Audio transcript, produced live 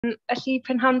Felly,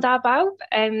 prynhawn da bawb,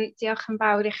 diolch yn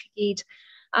fawr i chi gyd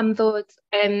am ddod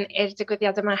i'r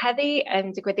digwyddiad yma heddi,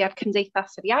 digwyddiad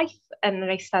Cymdeithas yr Iaith yn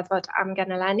yr Eisteddfod am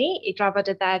gynyddu i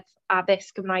drafod y ddeddf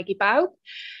addysg Gymraeg i bawb.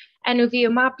 Enw fi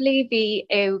yw Mabli, fi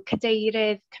yw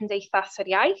cadeirydd Cymdeithas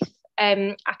yr Iaith,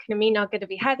 ac yn ymuno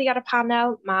gyda fi heddi ar y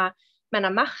panel mae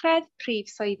Mena Machredd, Prif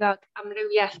Swyddog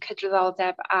Amrywiaeth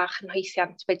Cydraddoldeb a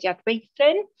Chynhwysiant Fudiad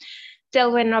Meithrin,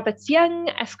 Dilwyn Roberts Young,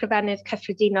 ysgrifennydd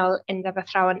cyffredinol Undeb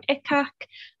Athrawon ICAC,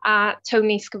 a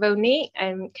Tony Sgafoni,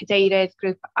 cadeirydd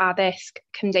grŵp addysg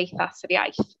Cymdeithas yr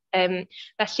Iaith.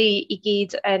 Felly i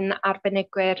gyd yn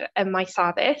arbenigwyr y maes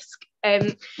addysg.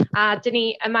 A dyn ni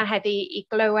yma heddi i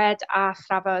glywed a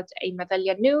thrafod eu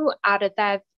meddyliau nhw ar y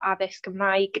ddeddf addysg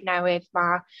Gymraeg newydd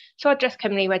mae Llywodraeth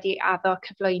Cymru wedi addo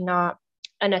cyflwyno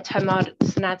yn y tymor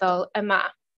seneddol yma.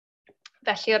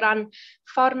 Felly o ran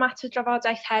fformat y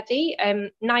drafodaeth heddi,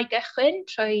 na i gychwyn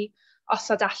trwy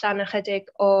osod allan ychydig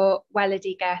o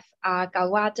weledigaeth a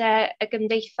galwadau y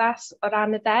gymdeithas o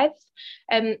ran y ddeddf.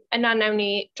 Yna nawn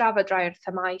ni drafod rai o'r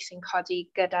themau sy'n codi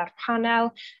gyda'r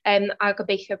panel, a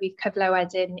gobeithio bydd cyfle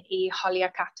wedyn i holi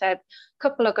ac ateb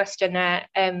cwpl o gwestiynau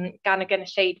gan y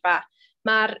gynulleidfa.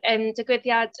 Mae'r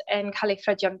digwyddiad yn cael ei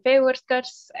ffrydio'n fyw wrth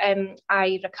gwrs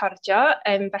a'i recordio,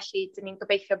 felly dyn ni'n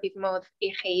gobeithio bydd modd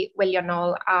i chi wylio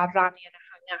nôl a rannu yn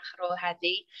ehangach ar ôl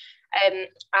heddi.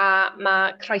 A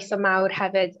mae croeso mawr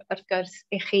hefyd wrth gwrs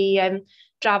i chi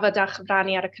drafod a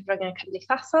chyfrannu ar y cyfryngau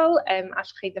cymdeithasol,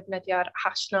 allwch chi ddefnyddio'r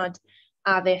hashnod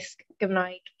addysg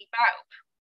Gymraeg i bawb.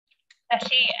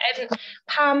 Felly,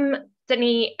 pam dyn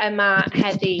ni yma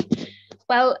heddi?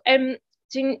 Wel,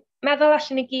 dwi'n meddwl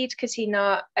allan ni gyd cytuno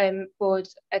bod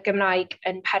y Gymraeg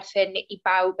yn perthyn i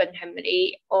bawb yng Nghymru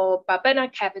o ba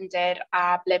bynnag cefndir a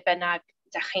ble bynnag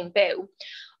ydych chi'n byw.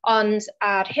 Ond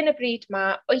ar hyn o bryd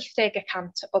mae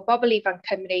 80% o bobl ifanc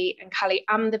Cymru yn cael ei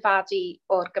amddifadu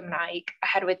o'r Gymraeg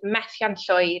oherwydd methiant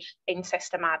llwyr ein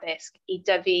system addysg i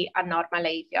dyfu a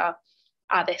normaleiddio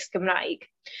addysg Gymraeg.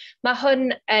 Mae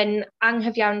hwn yn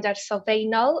anghyfiawnder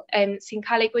sylfaenol sy'n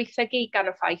cael ei gweithygu gan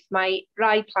y ffaith mae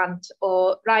rai plant o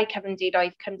rai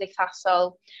cefndiroedd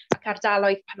cymdeithasol ac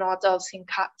ardaloedd penodol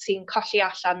sy'n colli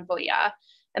allan fwyaf,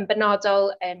 yn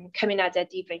benodol cymunedau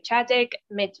difreintiedig,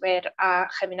 midwyr a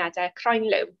chymunedau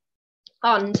croenliw.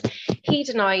 Ond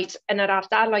hyd yn oed yn yr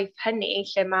ardaloedd hynny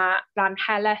lle mae rhan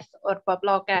heleth o'r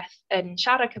boblogaeth yn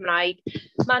siarad Cymraeg,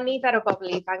 mae nifer o bobl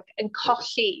ifanc yn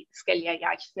colli sgiliau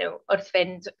iaith nhw wrth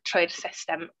fynd trwy'r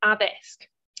system addysg.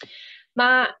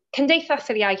 Mae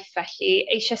Cymdeithas yr Iaith felly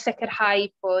eisiau sicrhau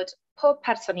bod pob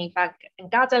person ifanc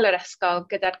yn gadael yr ysgol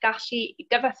gyda'r gallu i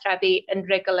gyfathrebu yn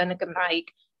rugl yn y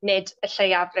Gymraeg, nid y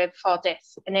lleiafrif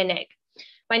ffodus yn unig.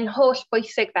 Mae'n holl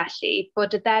bwysig felly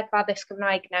bod y ddeddf addysg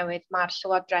Gymraeg newydd mae'r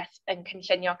Llywodraeth yn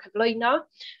cynllunio cyflwyno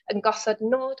yn gosod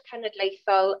nod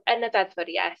cenedlaethol yn y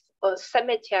ddeddfwriaeth o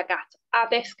symud tuag at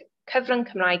addysg cyfrwng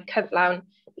Cymraeg cyflawn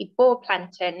i bob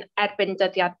plentyn erbyn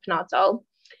dyddiad penodol,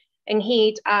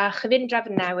 ynghyd a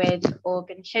chyfundrefn newydd o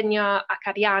gynllunio ac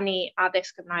ariannu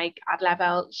addysg Gymraeg ar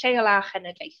lefel lleol a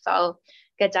chenedlaethol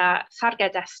gyda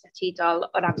thargedau statudol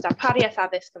o ran darpariaeth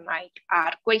addysg Gymraeg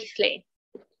a'r gweithlu.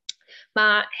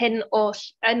 Mae hyn oll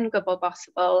yn gwbl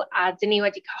bosibl a dyn ni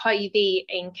wedi cyhoeddi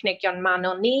ein cynigion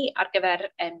manwl ni ar gyfer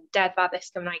deddf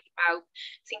addysg Gymraeg i bawb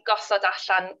sy'n gosod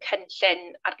allan cynllun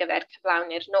ar gyfer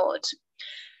cyflawni'r nod.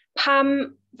 Pam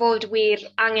fod wir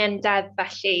angen deddf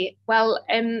felly? Wel,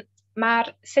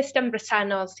 mae'r system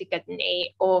bresennol sydd gyda ni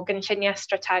o gynlluniau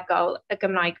strategol y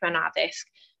Gymraeg mewn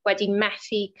addysg wedi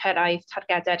methu cyrraedd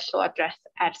targedau'r Llywodraeth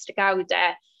ers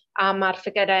degawdau, a mae'r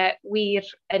ffigurau wir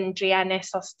yn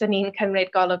druenus os dyn ni'n cymryd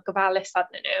golwg gofalus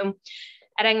arnyn nhw.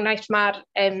 Enghraifft, mae'r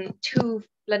twf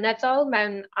blynyddol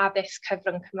mewn addysg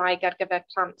cyfrwng Cymraeg ar gyfer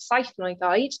plant 7 mlwydd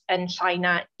oed yn llai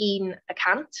na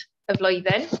 1% y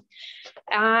flwyddyn.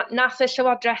 A nath y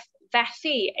Llywodraeth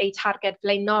fethu ei targed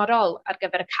blaenorol ar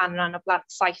gyfer y canran o blant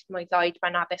 7 mlwydd oed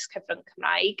mewn addysg cyfrwng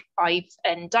Cymraeg oedd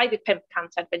yn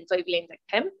 25% erbyn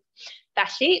 2015.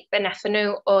 Felly, fe wnaethon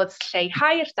nhw oedd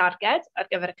lleihau'r darged ar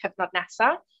gyfer y cyfnod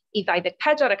nesaf i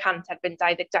 24% erbyn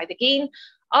 2021,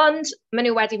 ond maen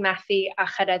nhw wedi methu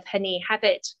a chyrraedd hynny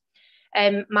hefyd.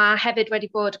 Mae hefyd wedi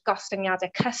bod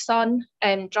gostyngiadau cyson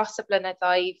dros y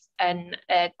blynyddoedd yn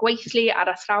gweithlu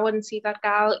ar athrawon sydd ar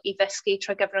gael i ddysgu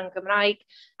trwy gyfrwng Gymraeg,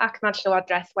 ac mae'r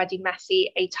Llywodraeth wedi methu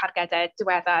ei targedau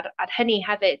diweddar ar hynny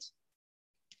hefyd.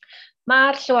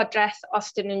 Mae'r Llywodraeth, os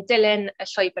dyn nhw'n dilyn y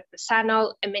llwybr bresennol,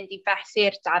 yn mynd i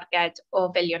fethu'r darged o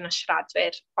filiwn o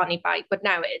siaradwyr oni bai bod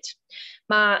newid.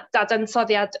 Mae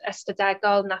dadansoddiad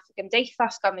ystadegol nath y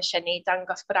Gymdeithas gomisiynu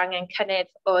dangos bod angen cynnydd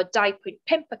o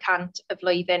 2.5% y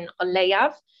flwyddyn o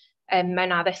leiaf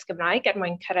mewn addysg Gymraeg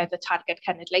mwyn cyrraedd y targed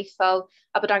cenedlaethol,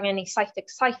 a bod angen i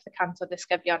 77% o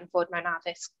ddisgyblion fod mewn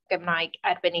addysg Gymraeg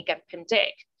erbyn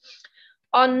 2050.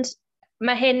 Ond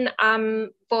mae hyn am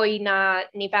fwy na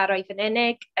niferoedd yn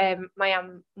unig, mae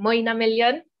am mwy na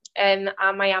miliwn,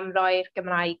 a mae am roi'r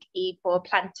Gymraeg i bob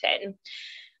plentyn.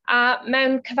 A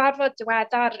mewn cyfarfod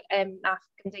diweddar nath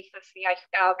Cymdeithas yr Iaith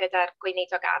gael gyda'r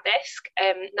gweinidog addysg,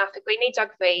 nath y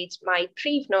gweinidog ddweud mai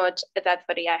prif nod y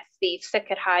ddeddfwriaeth fydd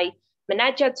sicrhau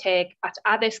mynediad teg at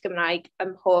addysg Gymraeg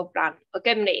ym mhob ran o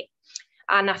Gymru.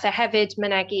 A nath e hefyd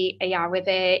mynegu ei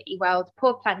awydd i weld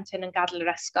pob plentyn yn gadael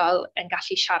yr ysgol yn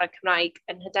gallu siarad Cymraeg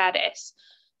yn hyderus.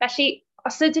 Felly,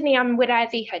 os ydyn ni am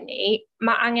wireddu hynny,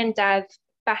 mae angen deddf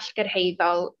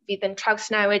bellgyrhaeddol fydd yn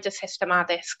trawsnewid y system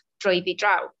addysg drwyddi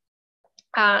draw.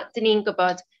 A dyn ni'n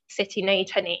gwybod sut i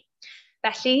wneud hynny.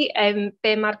 Felly,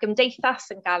 be mae'r Gymdeithas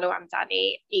yn galw amdani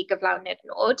i gyflawni'r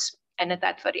nod yn y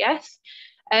ddeddfwriaeth.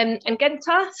 Yn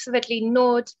gyntaf, sefydlu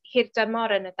nod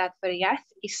hirdymor yn y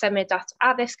ddeddfwriaeth i symud at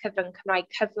addysg cyfrwng Cymraeg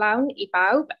cyflawn i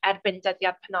bawb erbyn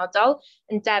dyddiad penodol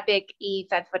yn debyg i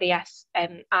ddeddfwriaeth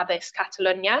addysg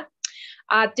Catalwnia.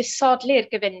 A disodli'r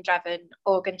gyfundrefn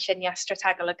o gynlluniau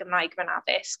strategol y Gymraeg mewn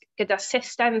addysg gyda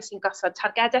system sy'n gosod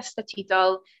targedau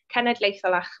statudol,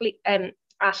 cenedlaethol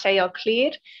a lleol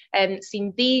clir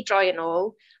sy'n ddi-droi yn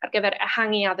ôl ar gyfer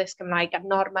ehangu addysg Gymraeg a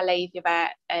normaleiddio fe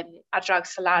ar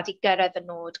draws y wlad i gyrraedd y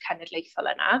nod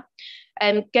cenedlaethol yna.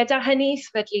 Gyda hynny,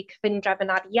 sefydlu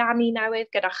cyfundrefn ariannu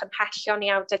newydd gyda chymhellion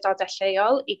i awdurdodau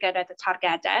lleol i gyrraedd y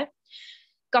targedau.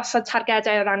 Gosod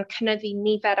targedau o ran cynyddu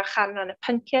nifer a chanran y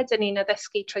pynciau dyn ni'n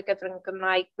addysgu trwy gyfrwng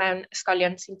Gymraeg mewn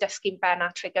ysgolion sy'n dysgu'n benna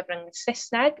trwy gyfrwng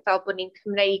Saesneg, fel bod ni'n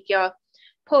Cymreigio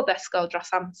pob ysgol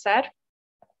dros amser.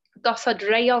 Gosod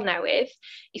reol newydd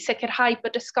i sicrhau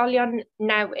bod ysgolion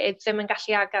newydd ddim yn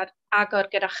gallu agor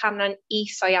gyda chanran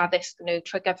is o'i addysg nhw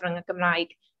trwy gyfrwng y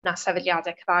Gymraeg na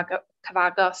sefydliadau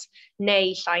cyfagos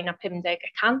neu llai na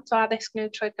 50% o addysg nhw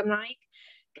trwy'r Gymraeg.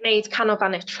 Gwneud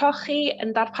canolfannau trochi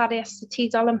yn darparu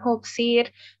statudol ym mhob sir,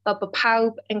 fel bod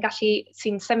pawb yn gallu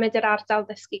sy'n symud i'r ardal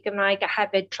ddysgu Gymraeg a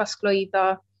hefyd trosglwyddo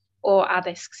o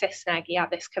addysg Saesneg i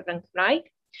addysg cyfrwng Gymraeg.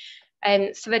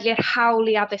 Sefydlu'r hawl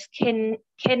i addysg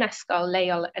cyn ysgol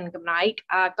leol yn Gymraeg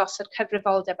a gosod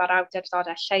cyfrifoldeb ar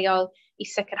awdurdodau lleol i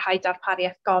sicrhau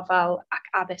darpariaeth gofal ac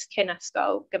addysg cyn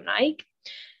ysgol Gymraeg.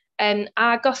 A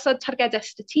gosod targedau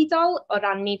statudol o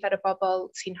ran nifer y bobl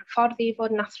sy'n hyfforddi i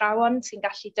fod yn athrawon sy'n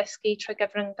gallu dysgu trwy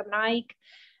gyfrwng Gymraeg.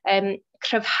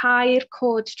 Cryfhau'r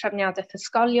cod trefniadaeth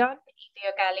ysgolion i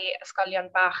ddiogelu ysgolion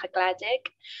bach a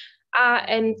gledig. A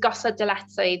gosod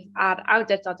dyletswydd ar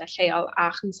awdurdodau lleol a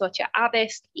chymsortiau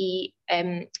addysg i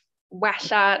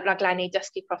wella raglenni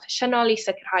dysgu proffesiynol i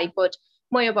sicrhau bod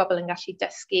mwy o bobl yn gallu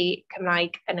dysgu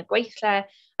Cymraeg yn y gweithle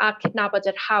a cydnabod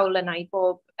yr hawl yna i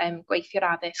bob gweithiwr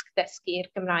addysg dysgu'r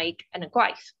Gymraeg yn y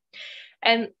gwaith.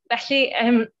 Felly,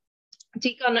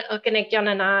 digon o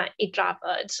gynigion yna i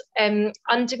drafod,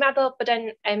 ond dwi'n meddwl bod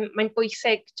mae'n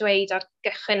bwysig dweud ar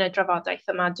gychwyn y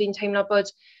drafodaeth yma, dwi'n teimlo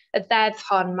bod y ddeddf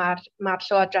hon mae'r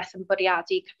Llywodraeth yn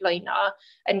bwriadu cyflwyno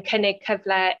yn cynnig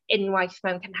cyfle unwaith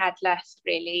mewn cenhedlaeth,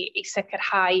 i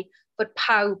sicrhau bod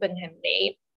pawb yng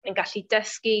Nghymru yn gallu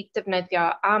dysgu, defnyddio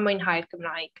a mwynhau'r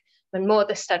Gymraeg mewn modd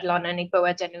ystyrlon yn eu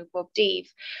bywydau nhw bob dydd.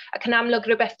 Ac yn amlwg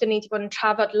rhywbeth dyn ni wedi bod yn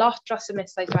trafod lot dros y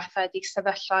misoedd diwethaf ydy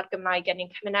sefyllfa'r Gymraeg yn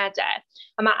ein cymunedau,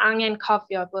 a mae angen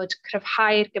cofio bod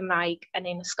cryfhau'r Gymraeg yn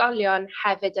ein ysgolion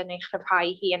hefyd yn ei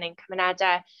chryfhau hi yn ein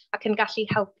cymunedau ac yn gallu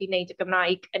helpu wneud y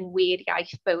Gymraeg yn wir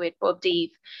iaith bywyd bob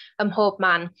dydd ym mhob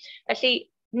man. Felly,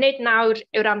 nid nawr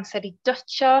yw'r amser i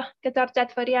dwtio gyda'r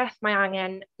deddfwriaeth, mae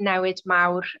angen newid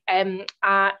mawr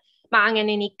a mae angen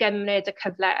i ni gymryd y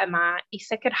cyfle yma i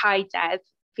sicrhau deddf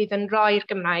fydd yn rhoi'r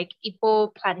Gymraeg i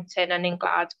bob plentyn yn ein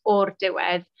gwlad o'r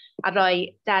diwedd a rhoi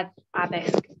deddf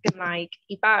addysg Gymraeg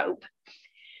i bawb.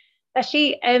 Felly,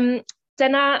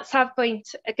 dyna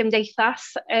safbwynt y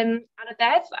Gymdeithas ar y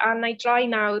ddeddf, a na i droi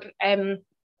nawr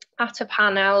at y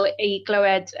panel i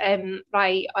glywed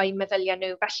rai o'i meddyliau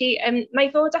nhw. Felly, mae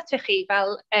fod atych chi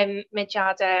fel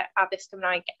mudiadau addysg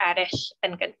Gymraeg eraill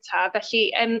yn gyntaf. Felly,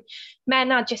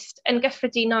 Mena, jyst yn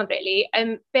gyffredinol,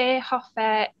 be hoffe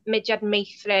mudiad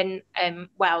meithrin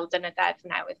weld yn y ddeddf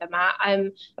newydd yma?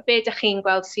 Be ydych chi'n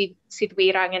gweld sydd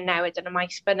wir angen newid yn y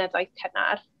maes blynyddoedd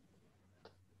cynnar?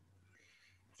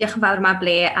 Diolch yn fawr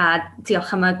Mabli a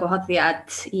diolch am y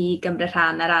gwahoddiad i gymryd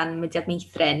rhan ar ran mudiad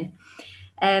meithrin.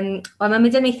 Mae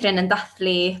mudiad meithrin yn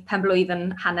dathlu penblwydd yn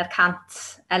 100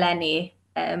 eleni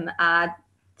a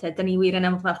dyn ni wir yn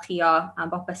ymwelchio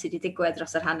am bopeth sydd wedi digwydd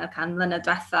dros yr 100 mlynedd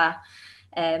diwetha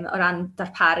o ran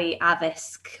darparu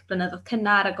addysg blynyddoedd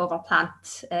cynnar a gofal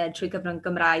plant trwy gyfrwng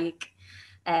Gymraeg.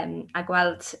 a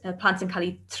gweld y plant yn cael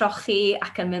eu trochi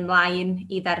ac yn mynd mlaen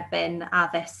i dderbyn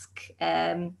addysg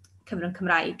cyfrwng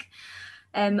Cymraeg.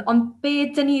 Ond be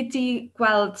dyn ni wedi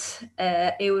gweld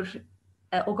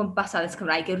o gwmpas addysg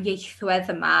Cymraeg yw'r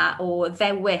ieithwedd yma o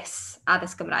ddewis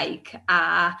addysg Cymraeg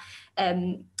a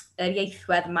yr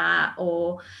ieithwedd yma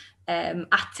o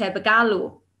ateb y galw,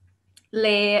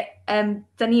 le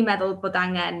dyn ni'n meddwl bod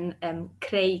angen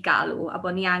creu galw a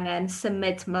bod ni angen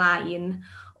symud mlaen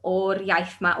o'r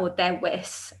iaith yma o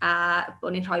dewis a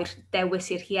bod ni'n rhoi'r dewis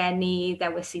i'r rhieni,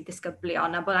 dewis i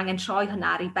ddisgyblion a bod angen troi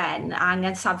hynna ar ei ben a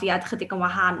angen safiad chydig yn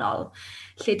wahanol.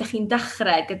 Lle ydych chi'n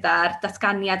dechrau gyda'r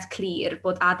datganiad clir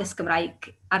bod addysg Gymraeg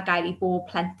ar gael i bob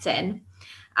plentyn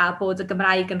a bod y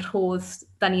Gymraeg yn rhodd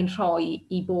da ni'n rhoi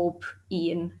i bob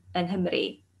un yng Nghymru.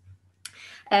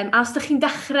 A os ydych chi'n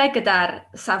dechrau gyda'r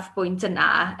safbwynt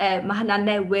yna, mae hynna'n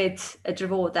newid y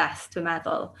drafodaeth, dwi'n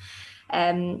meddwl.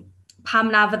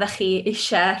 Pam na fyddech chi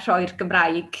eisiau rhoi'r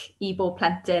Gymraeg i bob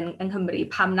plentyn yng Nghymru,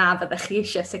 pam na fyddech chi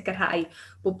eisiau sicrhau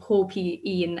bod pob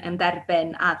un yn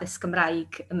derbyn addysg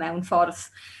Gymraeg mewn ffordd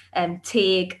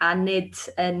teg a nid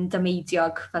yn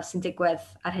dymeidiog fel sy'n digwydd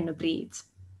ar hyn o bryd.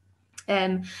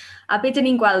 A be dyn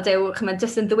ni'n gweld yw,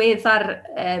 jyst yn ddiweddar,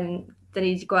 dyn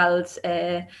ni wedi gweld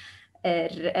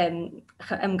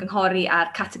ymgynghori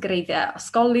ar categoreiddiau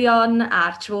ysgolion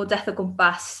a'r trafodaeth o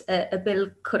gwmpas y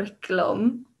bil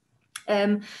cwricwlwm,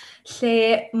 lle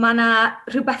mae yna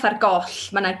rhywbeth ar goll,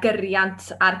 mae yna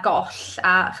gyriant ar goll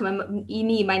a i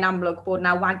ni mae'n amlwg bod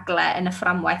yna wagle yn y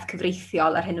fframwaith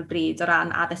cyfreithiol ar hyn o bryd o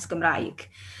ran addysg Gymraeg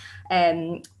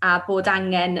a bod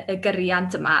angen y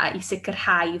gyriant yma i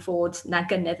sicrhau fod yna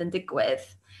gynnydd yn digwydd.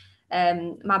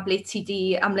 Mae ble ti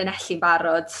wedi amlinellu'n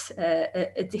barod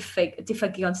y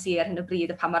diffygion sydd ar hyn o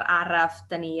bryd a pa mor araf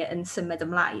da ni yn symud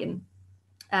ymlaen.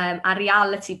 A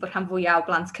reality bod rhan fwyaf o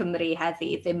blant Cymru heddi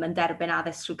ddim yn derbyn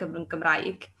addysg trwy gyfrwng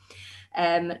Gymraeg.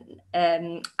 A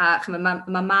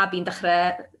mae mab i'n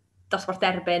dechrau dosbarth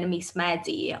derbyn y mis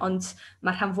Medi, ond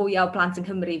mae rhan fwyaf o blant yng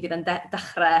Nghymru fydd yn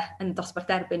dechrau yn dosbarth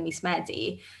derbyn mis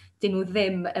Medi. Dyn nhw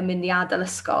ddim yn mynd i adael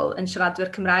ysgol yn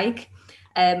siaradwyr Cymraeg.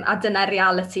 A dyna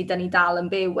reality da ni dal yn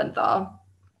byw ynddo.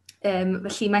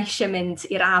 Felly mae eisiau mynd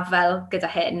i'r afel gyda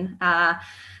hyn a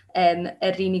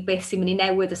yr unig beth sy'n mynd i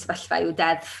newid y sefyllfa yw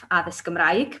Deddf Addysg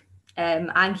Gymraeg.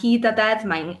 A ynghyd â Deddf,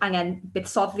 mae angen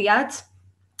buddsoddiad,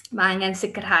 mae angen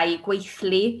sicrhau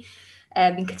gweithlu.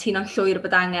 Fi'n cytuno'n llwyr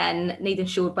bod angen wneud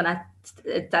yn siŵr bod yna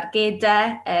dargedau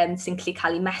sy'n gallu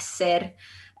cael eu mesur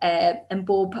yn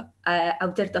bob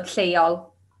awdurdod lleol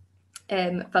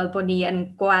fel bod ni yn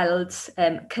gweld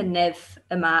cynnydd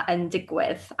yma yn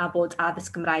digwydd a bod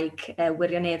addysg Gymraeg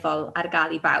wirioneddol ar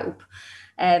gael i bawb.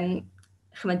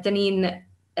 Dyn ni'n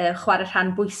chwarae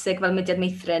rhan bwysig fel mudiad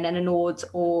meithrin yn y nod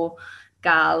o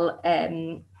gael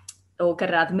o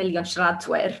gyrraedd miliwn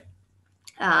siaradwyr.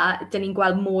 A dyn ni'n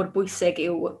gweld mor bwysig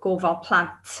yw gofal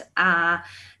plant a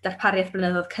darpariaeth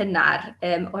blynyddoedd cynnar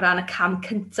o ran y cam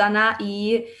cyntaf yna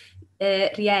i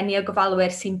rhieni a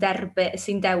gofalwyr sy'n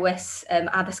dewis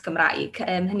addysg Gymraeg.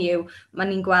 Hynny yw, mae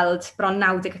ni'n gweld bron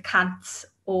 90%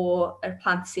 o'r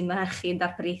plant sy'n mynychu yn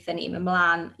darpariaethau ni mynd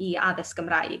mlaen i addysg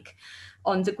Gymraeg.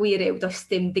 Ond y gwir yw, does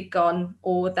dim digon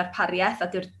o darpariaeth a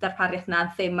dyw'r darpariaeth yna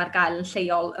ddim ar gael yn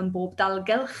lleol yn bob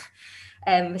dalgylch.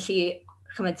 Felly,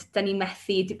 da ni'n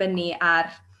methu dibynnu ar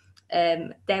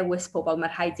dewis pobl, mae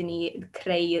rhaid i ni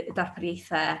creu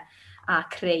darpariaethau a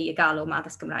creu y galw am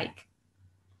addysg Gymraeg.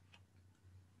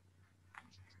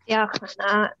 Diolch,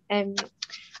 Anna.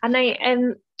 A na i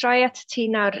droi at ti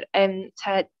nawr,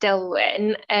 Dilwyn,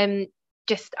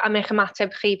 jyst am eich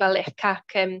ymateb chi fel eich ac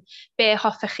be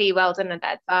hoffech chi weld yn y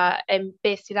deddf a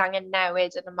beth sydd angen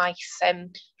newid yn y maes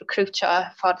recrwtio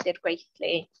ffordd i'r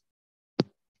gweithlu.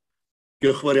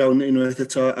 Diolch yn fawr iawn unwaith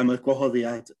eto am y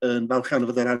gwahoddiad yn falchan o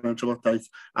fod yr arno trafodaeth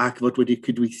ac fod wedi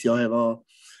cydweithio efo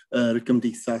yr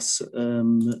Cymdeithas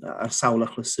ar sawl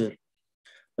achlysur.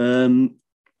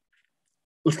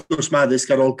 Wrth gwrs mae addysg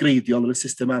ar ôl greiddiol yn y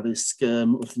system addysg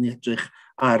wrth ni edrych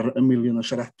ar y miliwn o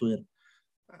siaradwyr.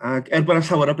 Ac bod yna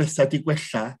llawer o bethau di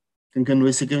gwella gan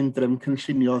gynnwys y gyfundrefn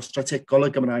cynllunio strategol y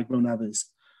Gymraeg mewn addysg.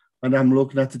 Mae'n amlwg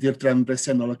nad ydy'r drefn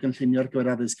bresennol o gynllunio'r gyfer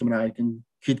addysg Gymraeg yn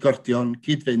cydgordio'n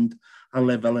cyd-fynd a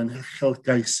lefel yn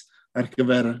uchelgais ar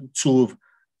gyfer twf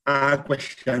a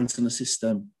gwelliant yn y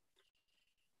system.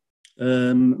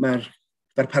 Mae'r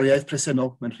darpariaeth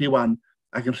presennol, mae'n rhy wan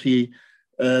ac yn rhy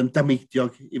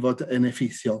dameidiog i fod yn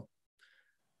effeithiol.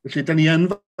 Felly, da ni yn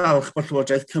falch bod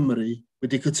Llywodraeth Cymru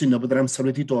wedi cytuno bod yr amser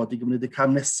wedi dod i gymryd y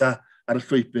cam nesaf ar y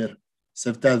llwybr,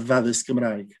 sef Deddf Addysg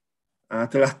Gymraeg, a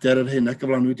dylader yr hyn a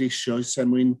gyflawnwyd eisoes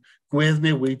mwyn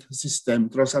gweddnewid y system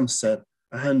dros amser,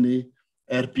 a hynny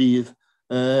bydd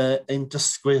ein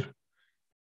dysgwyr.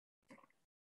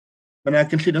 Mae yna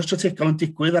gynllunio strategol yn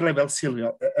digwydd ar lefel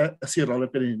sirol y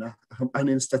byd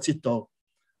hynny'n statudol.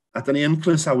 A da ni yn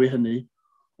croesawu hynny,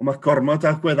 ond mae gormod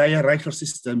a gweddau eraill o'r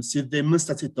system sydd ddim yn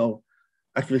statudol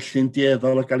ac felly'n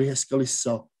dieddol o gael ei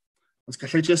hesgoluso. Os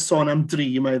gallai jyst sôn am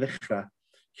 3 yma i ddechrau,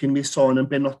 cyn mi sôn yn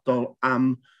benodol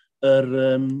am yr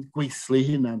gweithlu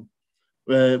hunan.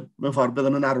 Mewn ffordd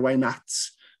byddwn yn arwain at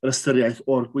yr ystyriaeth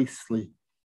o'r gweithlu.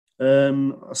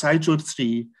 Os ai drwy'r 3,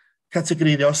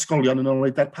 categoreiddio ysgolion yn ôl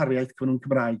ei darpariaeth cyfnwn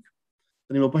Cymraeg. Da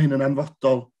ni'n meddwl bod hyn yn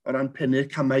anfodol o ran pennu'r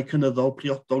camau cynyddol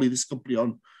priodol i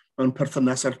ddisgyblion mewn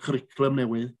perthynas â'r cwricwlwm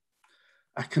newydd,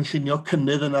 a cynllunio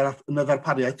cynnydd yn y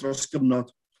ddarpariaeth dros gyfnod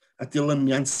a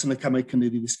dilyniant yn y camau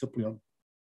cynnydd i ddisgyblion.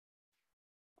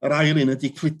 Yr ail un ydy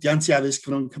cludiant i addysg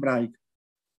cyfnwn Cymraeg,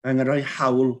 a angen rhoi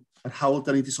hawl, yr hawl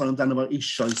da ni wedi sôn amdano fo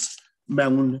eisoes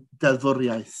mewn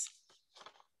deddfwriaeth.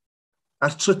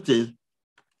 A'r trydydd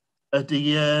ydy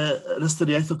yr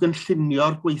ystyriaeth o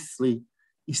gynllunio'r gweithlu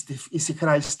i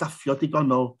sicrhau staffio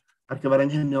digonol ar gyfer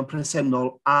anghenion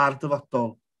presennol a'r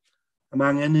dyfodol. A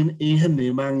mae angen i hynny,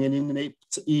 mae angen i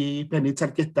wneud i bennu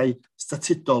targedau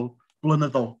statudol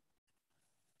blynyddol.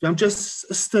 Dwi am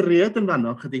jyst ystyried yn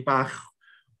fanno chydig bach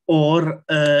o'r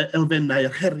elfennau,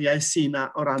 yr heriau sy'n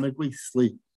o ran y gweithlu.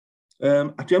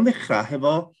 A dwi am ddechrau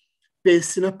hefo beth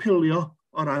sy'n apelio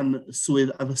o ran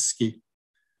swydd addysgu.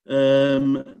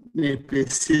 Neu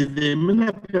beth sydd ddim yn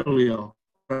apelio o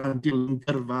ran dilyn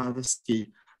gyrfa addysgu.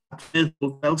 A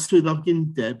fel swyddog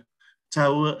undeb,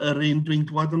 taw yr un dwi'n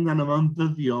gwybod amdano fo'n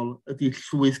ddyddiol ydy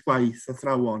llwyth gwaith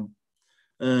athrawon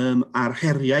a'r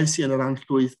heriau sy'n o ran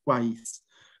llwyth gwaith.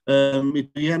 Mi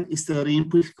dwi yn eistedd yr un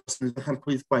pwyllgor sy'n edrych ar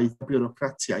gwaith gwaith a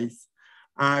biwrocratiaeth,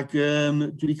 ac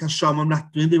dwi wedi cael siom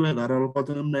ofnadwy yn ddiweddar ar ôl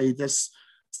bod yn ymwneud ers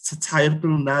 3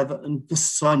 blynedd yn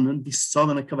gyson, yn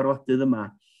disodd yn y cyfarfodydd yma,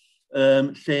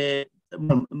 lle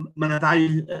mae yna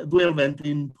ddwy elfen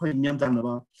dwi'n poeni amdano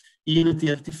fo. Un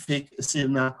ydy'r diffyg sydd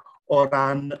yna o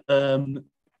ran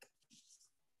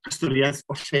ystyriaeth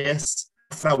o lles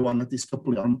athrawon a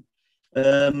disgyblion,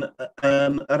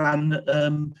 ran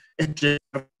edrych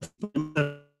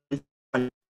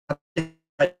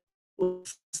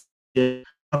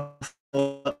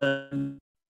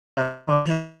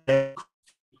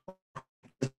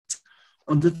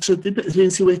ond y trydydd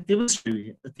rhywun sydd wedi fysgu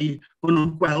ydy bod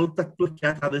nhw'n gweld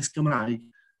datblygiad addysg Gymraeg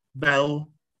fel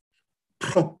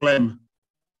problem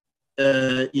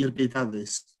i'r byd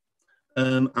addysg.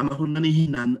 A mae hwnna'n ei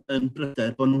hunan yn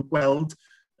bryder bod nhw'n gweld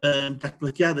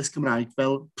datblygu addysg Gymraeg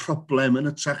fel problem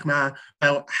yn ytrach na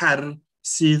fel her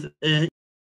sydd...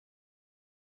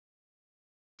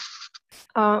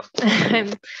 O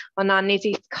na, ni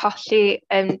wedi colli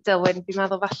Dylwyn. Fi'n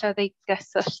meddwl falle oedd ei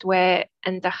gysyllt we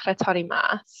yn dechrau torri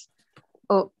mas.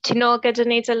 Ti'n nôl gyda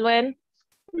ni, Dylwyn?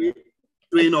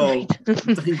 Dwi'n ôl. Ydych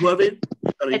chi'n gwybod fi?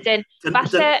 Ydyn.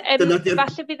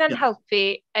 Falle bydd yn helpu...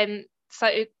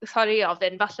 Sorry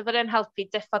ofyn, falle bod e'n helpu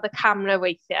diffodd y camera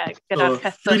weithiau gyda'r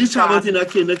cyswllt. Dwi wedi trafod hynna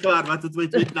cyn y gyfarfod a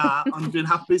dweud na, ond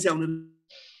dwi'n hapus iawn yn...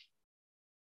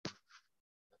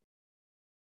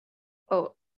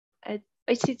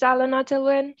 Wyt ti dal yna,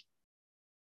 Dylwyn?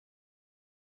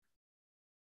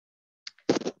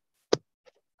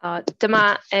 Dyma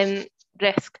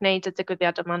risg wneud y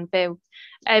digwyddiad yma'n byw.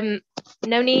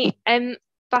 Newn ni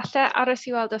falle aros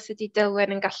i weld os ydy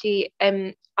Dylwyn yn gallu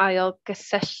ail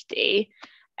gysylltu,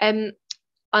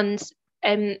 ond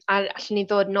allwn ni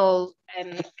ddod nôl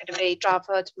gyda fi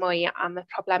drafod mwy am y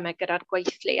problemau gyda'r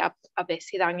gweithlu a beth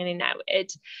sydd angen ei newid.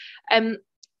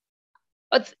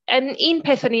 Un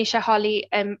peth o'n i eisiau holi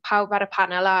pawb ar y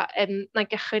panel, a na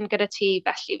gychwyn gyda ti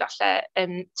felly falle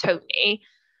Tony,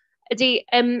 ydy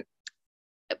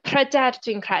pryder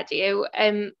dwi'n credu yw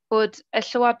bod y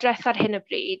Llywodraeth ar hyn o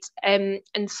bryd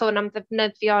yn sôn am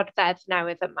ddefnyddio'r ddeddf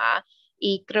newydd yma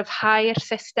i gryfhau'r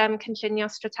system cynllunio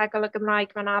strategol y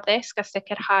Gymraeg mewn addysg a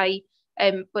sicrhau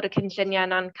bod y cynlluniau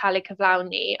yna'n cael eu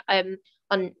cyflawni.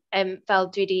 Ond fel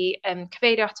dwi wedi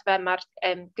cyfeirio ato fe, mae'r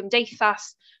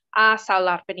Cymdeithas a sawl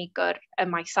arbenigwr y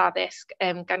maes addysg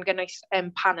gan gynnwys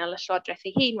panel y Llywodraeth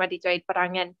ei hun wedi dweud bod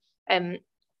angen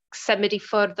symud i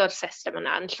ffwrdd o'r system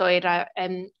yna yn llwyr a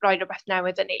rhoi rhywbeth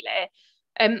newydd yn ei le.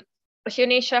 Felly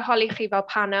o'n i eisiau holi chi fel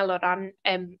panel o ran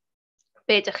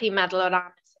be ydych chi'n meddwl o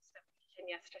ran y system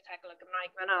cynllunio strategol y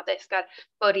Gymraeg mewn addysg a'r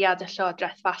bwriad y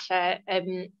Llywodraeth falle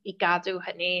i gadw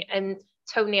hynny.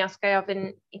 Tony, os ga i ofyn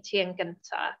i ti yn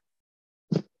gyntaf.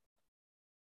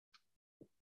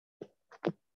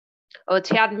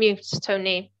 Ti ar mute,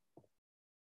 Tony.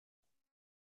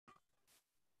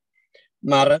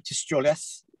 Mae'r tystiolaeth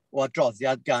o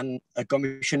adroddiad gan y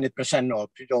Gomisiynydd Bresennol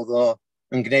pryd oedd o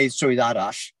yn gwneud swydd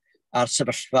arall a'r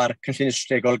sefyllfa'r cynllun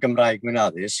strategol Gymraeg mewn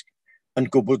addysg yn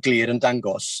gwbl glir yn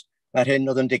dangos mae'r hyn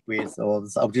oedd yn digwydd,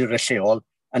 oedd awdurdodau lleol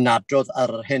yn adrodd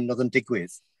ar hyn oedd yn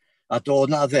digwydd. A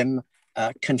doedd na ddim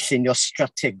cynllunio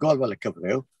strategol fel y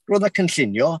cyfryw. Roedd y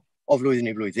cynllunio o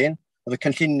flwyddyn i flwyddyn, oedd y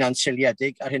cynllunio'n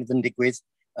seiliedig ar hyn oedd yn digwydd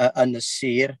yn y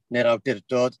sir neu'r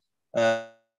awdurdod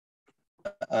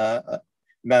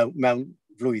mewn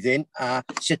flwyddyn a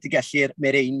sut y gellir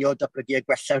mireinio datblygu a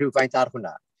gwella rhywfaint ar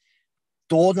hwnna.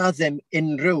 Doedd na ddim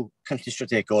unrhyw cynllun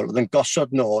strategol oedd yn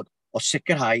gosod nod o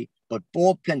sicrhau bod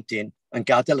bob plentyn yn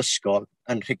gadael ysgol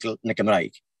yn rhugl yn y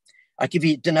Gymraeg. Ac i fi,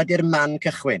 dyna di'r man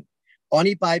cychwyn.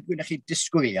 Oni bai bod chi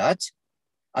disgwyliad,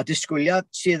 a disgwyliad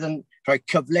sydd yn rhoi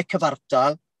cyfle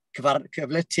cyfartal,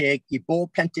 cyfle teg i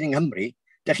bob plentyn yng Nghymru,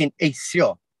 da chi'n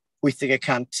eithrio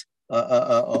 80%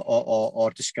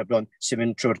 o'r disgyblion sy'n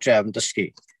mynd trwy'r drefn dysgu.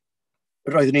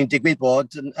 Roeddwn ni'n digwydd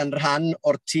bod yn rhan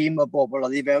o'r tîm o bobl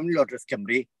oedd i fewn i Llywodraeth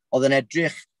Cymru oedd yn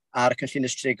edrych ar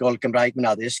cynllun strategol Gymraeg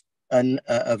mewn addysg yn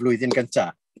y flwyddyn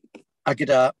gyntaf. A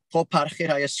gyda pob parch i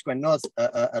rhai ysgwennodd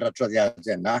yr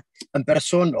adroddiadau yna, yn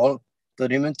bersonol,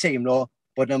 doeddwn ni'n teimlo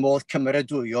bod yna modd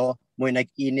cymeradwyo mwy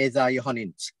nag 1 neu 2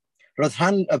 ohonynt. Roedd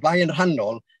y bai yn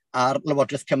rhannol ar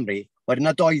Lywodraeth Cymru, wedyn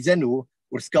nad oedden nhw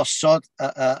wrth gosod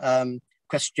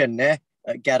cwestiynau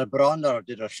gerbron ar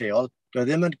awdurdod lleol, doedd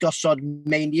ddim yn gosod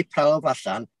meini prawf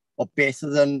allan o beth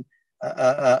oedd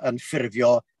yn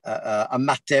ffurfio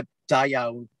ymateb da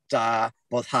iawn, da,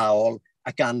 boddhaol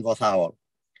ac anfoddhaol.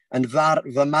 Yn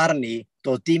fy marn i,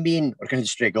 doedd dim un o'r cynllun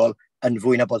strategol yn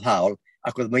fwy na boddhaol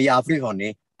ac oedd mwyafrif honni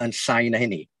yn llai na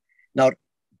hynny. Nawr,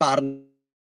 barn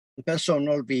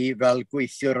personol fi fel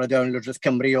gweithiwr o fewn Llywodraeth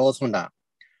Cymru oedd hwnna.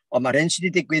 Ond mae'r hyn sydd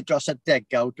wedi digwydd dros y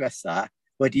degawd diwetha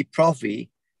wedi profi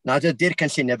nad ydy'r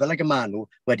cynlluniau fel y gyma nhw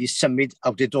wedi symud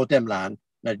awdurdodau ymlaen,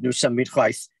 nad ydyn nhw symud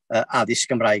chwaith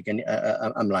addysg Gymraeg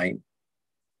ymlaen.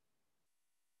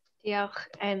 Diolch,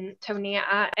 Tony,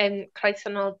 a croeso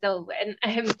nôl Dylwyn.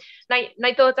 Na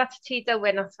i ddod at ti,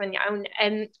 Dylwyn, os fe'n iawn.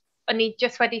 O'n i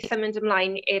jyst wedi symud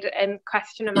ymlaen i'r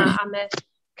cwestiwn yma am y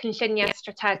cynlluniau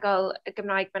strategol y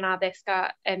Gymraeg mewn addysg a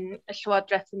y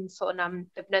Llywodraeth yn sôn am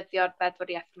defnyddio'r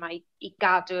ddeddfwriaeth yma i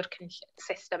gadw'r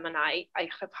system yna a'i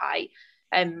chryfhau,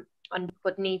 ond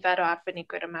bod nifer o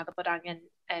arbenigwyr yn meddwl bod angen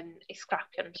ei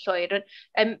scrapio'n llwyr.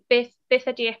 Beth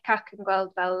ydy eich cac yn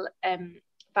gweld fel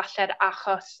falle'r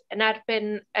achos yn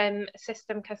erbyn y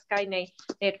system cysgau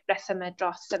neu'r resymau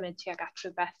dros symud tuag at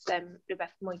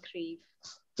rhywbeth mwy cryf?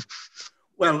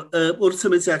 Wel, wrth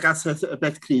symud tuag at y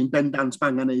beth cryf, bendant ma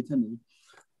angen wneud hynny.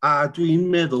 A dwi'n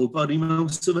meddwl bod ni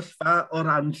mewn sefyllfa o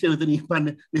ran lle oeddwn ni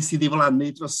pan nes i ddiflannu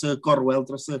dros y gorwel,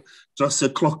 dros y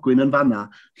clogwyn yn fanna,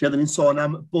 lle oeddwn ni'n sôn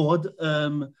am bod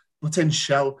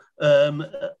potensial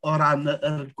o ran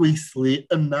y gweithlu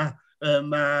yna.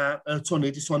 Mae Tony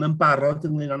wedi sôn yn barod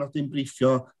ynglyn â nodi'n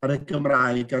briffio ar y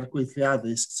Gymraeg a'r gweithlu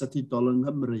addysg statudol yng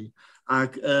Nghymru.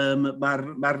 Ac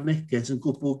mae'r neges yn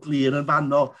gwbl glir yn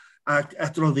fanno. Ac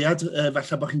adroddiad,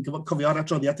 falle bod chi'n cofio'r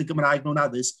adroddiad y Gymraeg mewn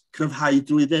addysg, cryfhau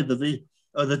drwy ddeddyfu.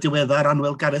 Oedd y diweddar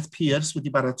Anwyl Gareth Pierce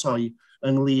wedi baratoi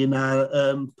ynglyn â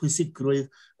pwysigrwydd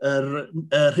yr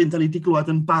hyn da ni wedi glywed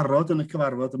yn barod yn y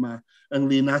cyfarfod yma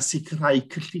ynglyn â sicrhau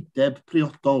cyllideb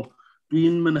priodol.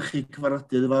 Dwi'n mynychu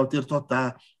cyfarfodydd efo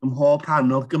awdurdodau ym mhob rhan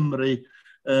o Gymru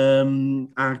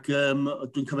ac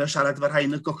dwi'n cofio siarad efo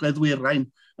rhain y Gogledd Wyrain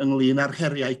ynglyn â'r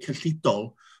heriau cyllidol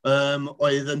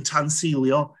oedd yn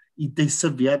tanseilio i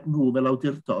deisyfiad nhw fel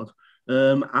awdurdod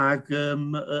ac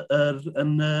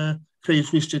yn creu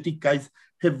rhwystredigaeth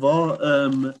hefo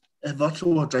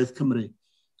Llywodraeth Cymru.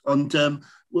 Ond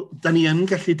da ni yn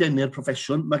gallu denu'r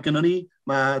proffesiwn.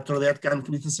 Mae adroddiad gan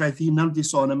Cymdeithas hunan wedi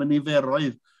sôn am y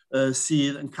niferoedd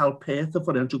sydd yn cael peth o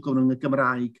fforion drwy gyfrwng y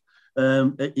Gymraeg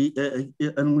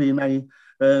ynglyn â'i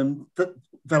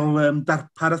fel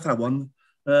darpar athrawon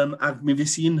ac mi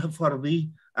fys i'n hyfforddi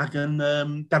ac yn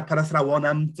darpar athrawon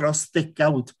am dros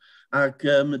degawd ac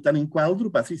da ni'n gweld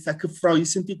rhywbeth eitha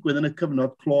cyffrous sy'n digwydd yn y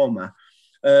cyfnod clo yma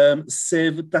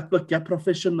sef datblygiad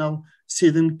proffesiynol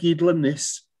sydd yn gydlynus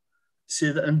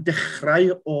sydd yn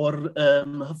dechrau o'r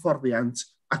hyfforddiant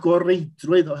ac o'r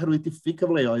reidrwydd oherwydd diffyg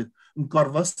cyfleoedd yn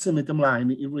gorfod symud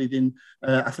ymlaen i flwyddyn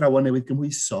athrawon newydd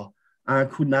gymhwyso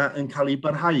ac hwnna yn cael ei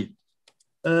barhau.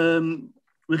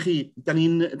 Wych chi, be da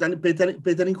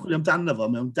ni'n chwilio amdano fo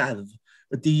mewn deddf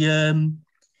ydy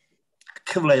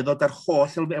cyfle i ddod ar holl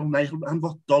elfennau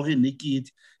hanfodol hyn i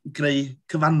gyd i greu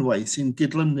cyfanwau sy'n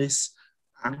gydlynus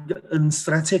ac yn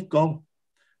strategol.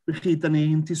 Wych chi, da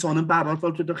ni'n sôn yn barod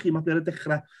fel drwy'ch chi mae ar y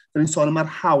dechrau, da ni'n sôn am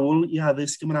yr hawl i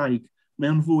addysg Gymraeg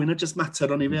mewn fwy na jyst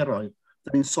mater o niferoedd.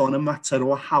 Da ni'n sôn am mater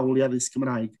o hawl i addysg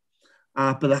Gymraeg.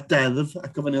 a bydda deddf a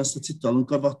gofynion statudol yn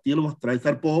gorfodi lywodraeth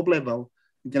ar bob lefel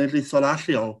yn genedlaethol a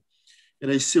lleol i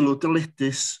roi sylw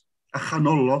dyledus a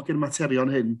chanolog i'r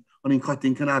materion hyn o'n i'n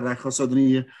codi'n cynharach os oeddwn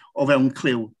ni o fewn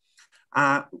cliw. A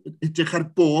edrych ar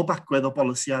bob agwedd o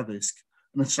bolisi addysg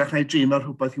yn ytrach na'i drin fel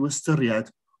rhywbeth i'w ystyried,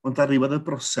 ond ar ddiwedd y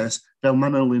broses fel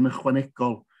manylun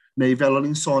ychwanegol, neu fel o'n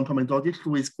i'n sôn pan mae'n dod i'r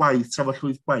llwyth gwaith, trafod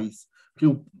llwyth gwaith,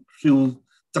 rhyw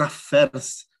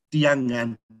drafferth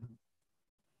diangen.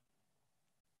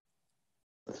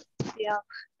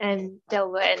 Diolch,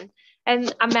 Dilwyn.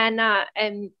 A Menna,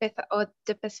 beth o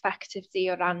dy perspektif di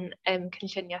o ran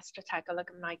cynlluniau strategol y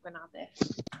Gymraeg mewn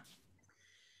addysg?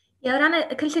 Ie, o ran y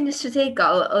cynlluniau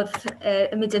strategol, oedd y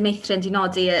Mudiad Meithrin wedi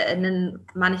nodi yn y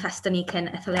manifesto ni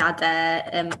cyn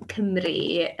etholiadau Cymru,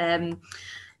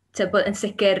 yn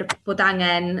sicr bod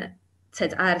angen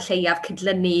ar lleiaf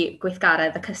cydlynu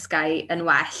gweithgaredd y cysgau yn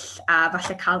well a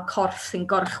falle cael corff sy'n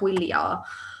gorchwylio.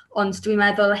 Ond dwi'n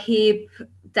meddwl heb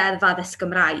deddf addysg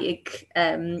Gymraeg,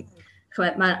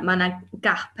 mae yna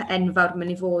gap enfawr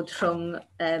mynd i fod rhwng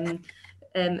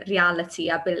reality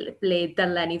a ble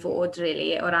dylen ni fod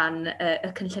really, o ran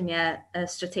y cynlluniau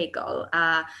strategol a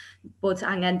bod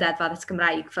angen deddf addysg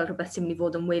Gymraeg fel rhywbeth sy'n mynd i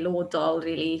fod yn waelodol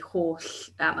really, holl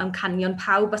amcanion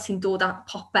pawb a sy'n dod â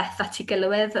popeth at ei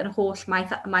gilydd yn holl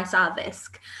maes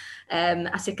addysg.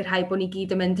 A sicrhau bod ni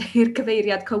gyd yn mynd i'r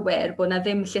cyfeiriad cywir, bod na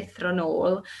ddim llithro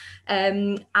nôl,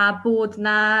 a bod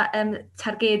na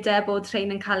targedau bod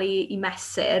rhain yn cael ei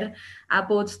mesur, a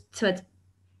bod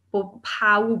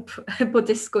pawb, bod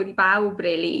disgwyl i bawb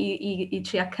really, i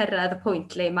trio cyrraedd y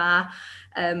pwynt le mae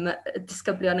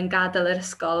disgyblion yn gadael yr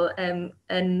ysgol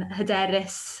yn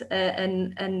hyderus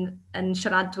yn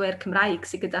siaradwyr Cymraeg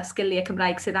sydd gyda sgiliau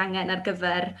Cymraeg sydd angen ar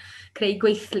gyfer creu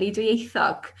gweithlu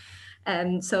dwyieithog.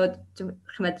 So,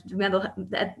 dwi'n meddwl y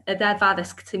deddf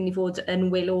addysg sy'n mynd i fod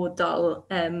yn waelodol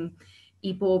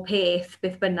i bob peth,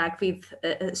 beth bynnag fydd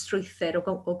y strwythur o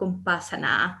gwmpas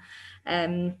hynna.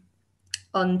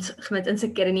 Ond yn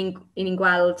sicr, ni'n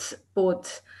gweld bod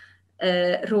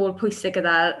rôl pwysig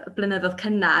gyda blynyddoedd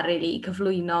cynnar really, i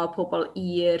cyflwyno pobl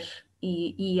i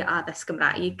addysg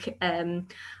Gymraeg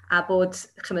a bod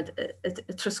y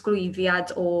trosglwyddiad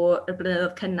o'r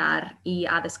blynyddoedd cynnar i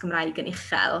addysg Gymraeg yn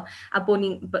uchel a bod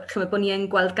ni'n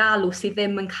gweld galw sydd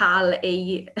ddim yn cael ei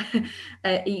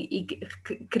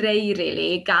greu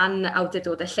really, gan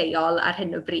awdurdodau lleol ar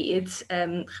hyn o bryd.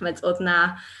 Oedd na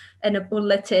yn y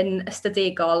bwletin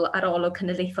ystadegol ar olwg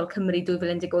cenedlaethol Cymru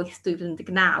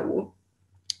 2018-2019,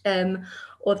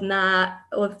 oedd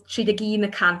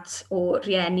 31% o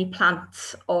rieni plant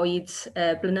oed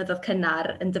blynyddoedd cynnar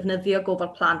yn defnyddio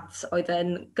gofal plant oedd yn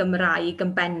Gymraeg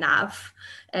yn bennaf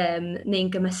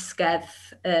neu'n gymysgedd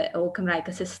o Cymraeg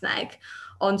a Saesneg.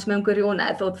 Ond mewn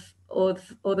gwirionedd oedd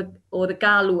y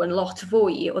galw yn lot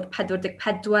fwy, oedd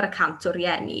 44% o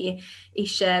rieni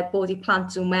eisiau bod eu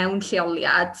plant nhw mewn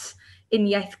lleoliad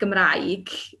uniaith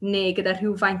Gymraeg neu gyda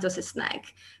rhywfaint o Saesneg.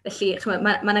 Felly,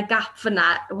 mae yna gap fyna,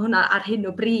 hwnna ar hyn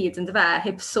o bryd, yn dyfa,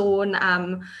 heb sôn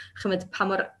am pa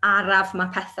mor araf mae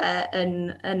pethau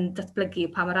yn datblygu,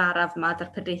 pa mor araf mae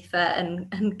darpariaethau yn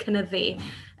cynyddu.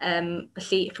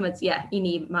 Felly, i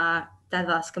ni, mae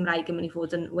deddf addysg Gymraeg yn mynd i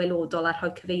fod yn waelodol a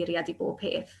rhoi cyfeiriad i bob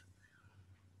peth.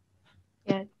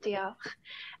 Ie, diolch.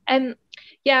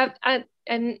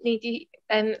 Ni wedi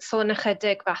sôn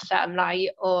ychydig falle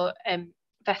ymlaen o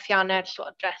fethiannau'r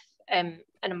llywodraeth yn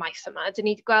y maes yma. Dyn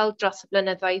ni wedi gweld dros y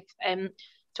blynyddoedd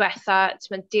diwetha,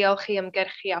 diolch i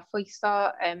ymgyrchu a phwyso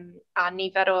a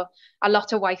nifer a lot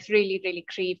o waith really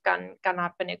cryf gan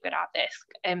arbenigwyr addysg.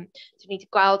 Dyn ni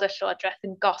wedi gweld y llywodraeth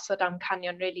yn gosod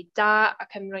amcanion really da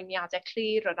ac ymrwymiadau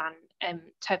clir o ran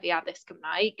tyfu addysg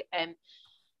Gymraeg.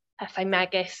 Pethau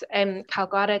megis, cael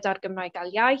gwared ar Gymraeg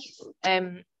gael iaith,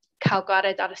 cael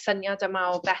gwared ar y syniad yma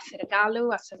o beth y galw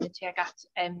a symud tuag at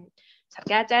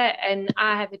targedau, a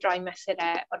hefyd rhoi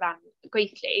mesurau o ran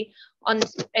gweithlu. Ond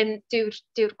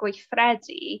dyw'r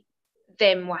gweithredu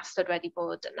ddim wastad wedi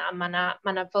bod yna. Mae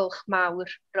yna fwlch mawr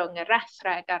rhwng y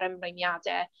rethreg a'r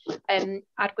ymrwymiadau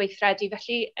a'r gweithredu.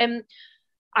 Felly,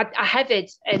 a hefyd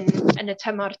yn y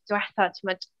tymor diwetha,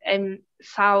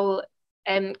 sawl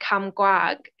cam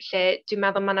gwag, lle dwi'n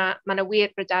meddwl mae yna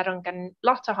wir bryderon gan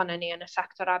lot ohono ni yn y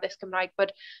sector addysg Gymraeg bod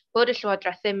y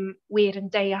llywodraeth ddim wir yn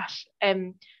deall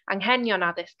anghenion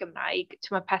addysg Gymraeg.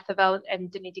 Mae pethau fel dyn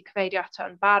ni wedi cyfeirio ato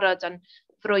yn barod yn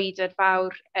frwydr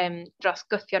fawr dros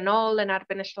gwthio nôl yn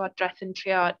erbyn y llywodraeth yn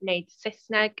trio wneud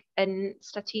Saesneg yn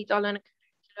statudol yn y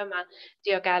cwricwlwm a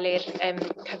diogelu'r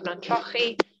cyfnod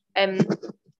trochi.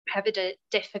 Hefyd y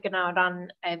diffyg yna o ran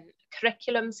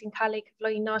cwricwlwm sy'n cael ei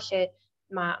cyflwyno, lle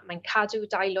mae'n cadw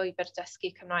dailwyd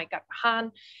dysgu Cymraeg ar wahân.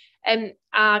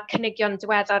 A cynigion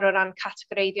diweddar o ran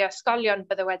categoreiddio ysgolion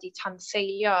bydde wedi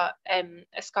tanseilio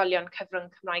ysgolion cyfrwng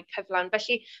Cymraeg cyflawn.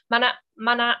 Felly mae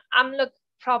yna amlwg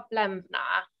problem yna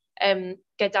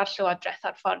gyda'r Llywodraeth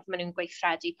a'r ffordd maen nhw'n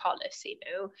gweithredu polisi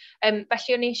nhw.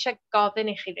 Felly o'n i eisiau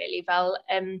gofyn i chi rili fel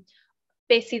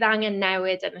beth sydd angen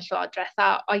newid yn y Llywodraeth,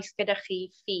 a oes gyda chi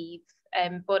ffydd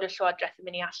bod y Llywodraeth yn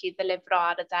mynd i allu ddilifro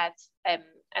ar y deddf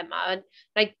yma.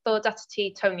 Na i ddod at ti,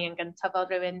 Tony, yn gyntaf fel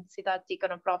rhywun sydd â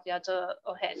digon o brofiad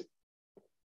o hyn.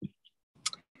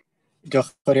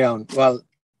 Diolch yn fawr iawn. Wel,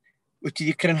 wyt ti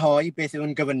wedi crynhoi beth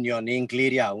yw'n gofynion ni'n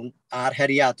glir iawn a'r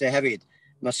heriadau hefyd.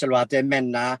 Mae sylwadau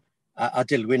Menna a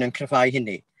Dilwyn yn cryfhau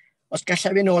hynny. Os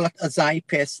gallai fi nôl at y ddau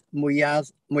peth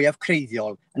mwyaf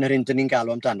creiddiol yn yr un dyn ni'n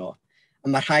galw amdano,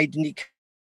 mae rhaid ni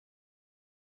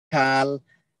cael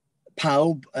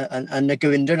pawb yn y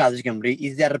gyfundrefn Addysg Gymru i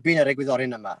dderbyn yr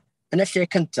egwyddorion yma. Yn y lle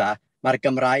cyntaf, mae'r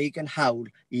Gymraeg yn hawl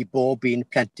i bob un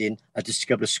plentyn a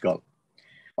disgybl ysgol.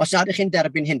 Os nad ydych chi'n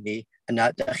derbyn hynny,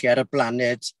 yna ydych chi ar y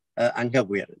blaned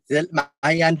anghywir.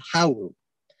 Mae e'n hawl.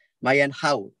 Mae e'n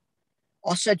hawl.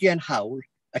 Os ydy e'n hawl,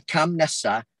 y cam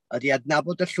nesaf ydy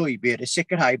adnabod y llwybr i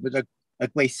sicrhau bod y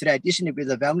gweithredu sy'n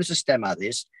digwydd o fewn y system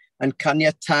addysg yn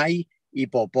caniatáu i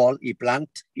bobl, i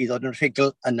blant, i ddod yn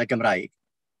rhugl yn y Gymraeg.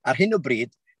 Ar hyn o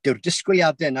bryd, dyw'r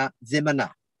disgwyliadau yna ddim yna.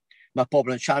 Mae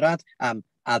pobl yn siarad am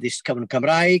addysg cyfrwng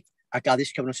Cymraeg ac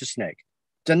addysg cyfrwng Saesneg.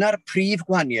 Dyna'r prif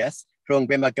gwahaniaeth rhwng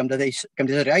be mae Gymdeithas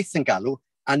Iaith yn galw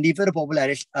a nifer o bobl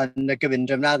eraill yn y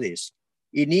gyfundrefn addysg.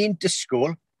 I ni'n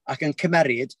disgwyl ac yn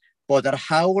cymeryd bod yr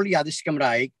hawl i addysg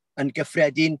Gymraeg yn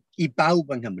gyffredin i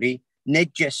bawb yng Nghymru,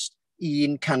 nid jyst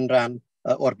un canran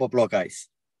o'r boblogaeth.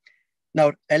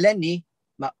 Nawr, eleni,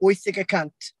 mae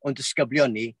 80% o'n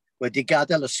disgyblion ni wedi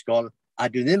gadael ysgol a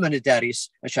dwi ddim yn hyderus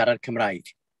yn siarad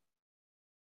Cymraeg.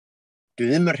 Dwi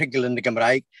ddim yn rhugl yn y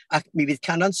Gymraeg ac mi fydd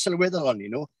canan sylweddol o'n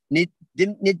nhw,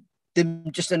 ddim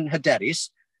jyst yn hyderus,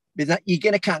 bydd yna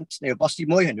 20% neu o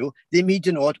bosib mwy hwnnw, ddim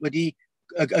hyd yn oed wedi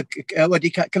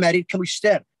cymeryd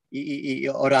cymwyster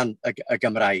o ran y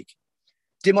Gymraeg.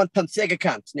 Dim ond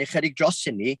 15% neu chydig dros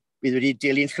hynny bydd wedi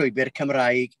dilyn llwybr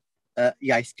Cymraeg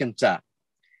iaith cyntaf.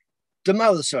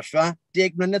 Dyma oedd y sefyllfa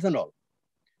 10 mlynedd yn ôl.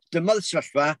 Dyma oedd y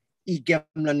sefyllfa 20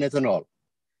 mlynedd yn ôl.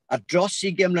 A dros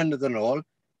 20 mlynedd yn ôl,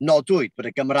 nodwyd bod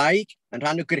y Gymraeg yn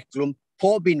rhan o gyriclwm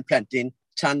pob un plentyn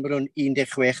tan bod nhw'n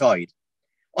 16 oed.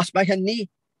 Os mae hynny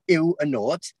yw y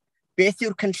nod, beth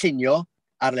yw'r cynllunio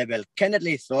ar lefel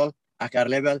cenedlaethol ac ar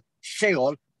lefel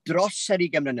lleol dros yr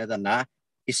 20 mlynedd yna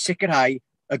i sicrhau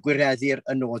y gwireddu'r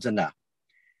y nod yna.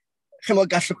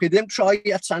 Chymod, gallwch chi ddim troi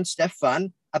at San Steffan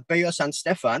a beio San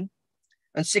Steffan,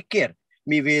 yn sicr,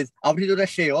 mi fydd awdurdodau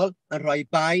lleol yn rhoi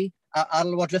bai ar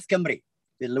Lywodraeth Cymru.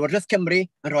 Bydd Lywodraeth Cymru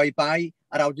yn rhoi bai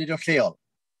ar awdurdod lleol.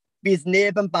 Bydd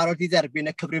neb yn barod i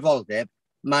dderbyn y cyfrifoldeb,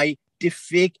 mae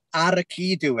diffyg ar y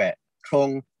cyd yw e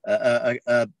rhwng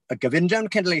y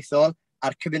gyfundrefn cenedlaethol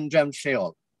a'r cyfundrefn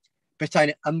lleol.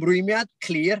 Petai'n ymrwymiad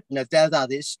clir yn y deddf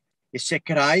addysg i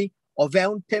sicrhau o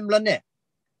fewn 5 mlynedd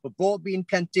bod bob un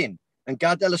plentyn yn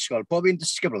gadael ysgol, bob un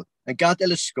disgybl yn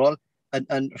gadael ysgol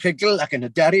yn rhugl ac yn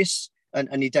hyderus yn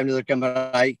ei defnyddio'r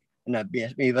Gymraeg,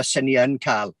 mi fysen ni yn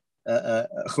cael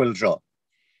chwyldro.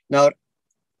 Nawr,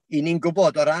 i ni'n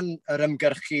gwybod o ran yr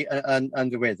ymgyrchu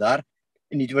yn ddiweddar,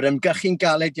 ni wedi bod ymgyrchu'n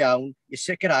galed iawn i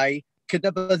sicrhau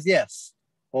cydnabyddiaeth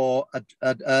o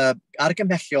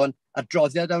argymhellion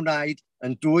adroddiad a wnaed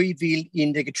yn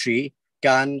 2013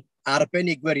 gan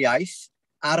arbenigwyr iaith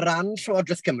ar ran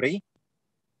Llywodraeth Cymru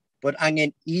bod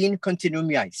angen un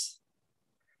continwm iaith,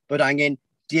 bod angen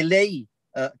dileu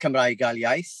Cymraeg gael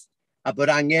iaith a bod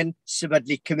angen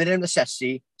sefydlu cymuned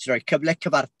asesu sy'n rhoi cyfle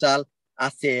cyfartal a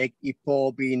theg i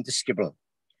pob un disgybl.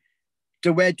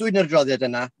 Dywedwyd yn yr adroddiad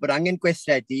yna bod angen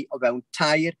gweithredu o fewn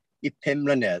 2 i 5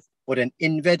 mlynedd, bod yn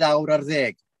 11 awr ar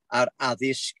 10 ar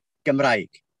addysg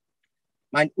Gymraeg.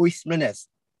 Mae'n 8 mlynedd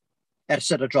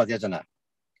ers yr adroddiad yna.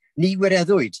 Ni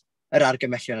wireddwyd yr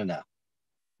argymellion yna.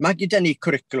 Mae gyda ni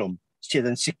cwricwlwm sydd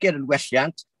yn sicr yn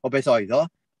welliant o beth oedd o,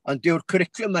 ond dyw'r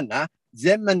cwricwlwm yna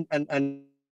ddim yn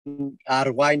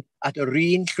arwain at yr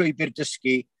un llwybr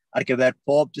dysgu ar gyfer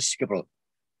pob disgybl.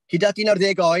 Hyd at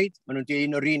 11 oed, maen nhw'n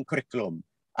dilyn o'r un cwricwlwm.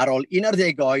 Ar ôl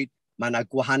 11 oed, mae yna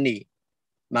gwahanu.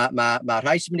 Mae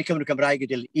rhai sy'n mynd i Cymru Cymraeg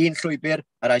yn dilyn un llwybr,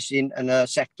 a rhai sy'n yn y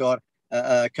sector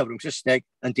cyfrwng Saesneg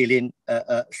yn dilyn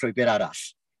llwybr arall.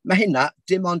 Mae hynna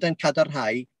dim ond yn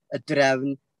cadarnhau y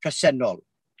drefn presennol,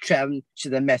 trefn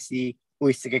sydd yn methu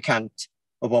 80%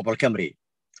 o bobl Cymru.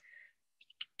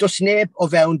 Does neb o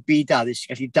fewn byd addysg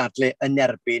gallu dadlau yn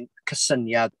erbyn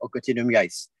cysyniad o gytunwm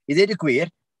iaith. I ddweud y gwir,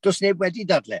 does neb wedi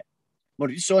dadlau. Mae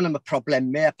wedi sôn am y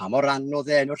problemau, pa mor anodd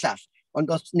enw'r llall.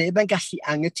 ond os neb yn gallu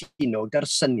anghytuno gyda'r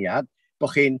syniad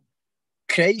bod chi'n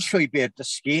creu llwybr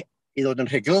dysgu i ddod yn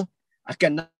rhugl, ac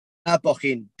yna bod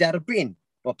chi'n derbyn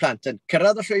bod plant yn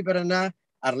cyrraedd y llwybr yna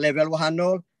ar lefel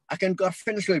wahanol ac yn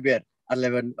gorffen y llwybr ar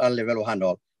lefel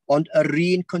wahanol. Ond yr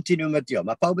un continwm ydi o.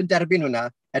 Mae pawb yn derbyn hwnna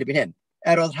erbyn hyn.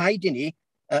 Oedd rhaid i ni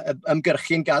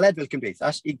ymgyrchu'n galed fel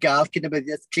Cymdeithas i gael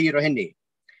cydnabyddiaeth clir o hynny.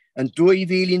 Yn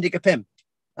 2015,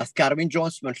 ath Carwyn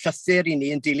Jones mewn llythyr i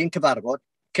ni yn dilyn cyfarfod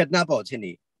cydnabod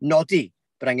hynny, nodi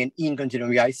bod angen un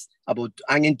continwm iaith a bod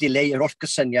angen dileu yr holl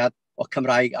gysyniad o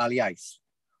Cymraeg a'r iaith.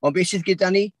 Ond beth sydd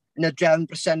gyda ni yn y drefn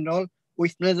bresennol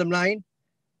 8 mlynedd ymlaen,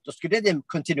 does gyda ddim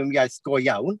continwm iaith go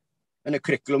iawn yn y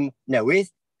cwricwlwm newydd,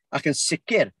 ac yn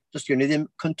sicr, does gyda ni ddim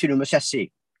continwm asesu.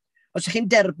 Os ydych chi'n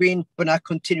derbyn bod yna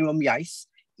continwm iaith,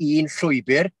 un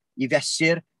llwybr i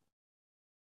fesur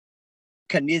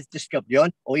cynnydd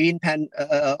disgyblion o un pen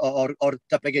o'r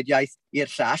datblygiad iaith i'r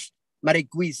llall, mae'r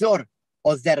egwyddor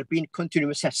o dderbyn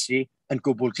continwm asesu yn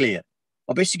gwbl glir.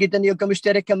 O beth sydd gyda ni o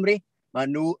Gymwysterau Cymru? Mae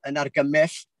nhw yn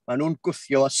argymell, mae nhw'n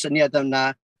gwthio syniad yna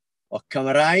o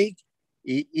Cymraeg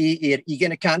i'r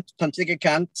 20%,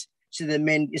 50% sydd yn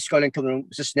mynd i ysgolion cyfrwng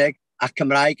Saesneg a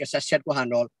Cymraeg asesiad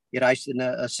gwahanol i rai sydd yn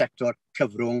y sector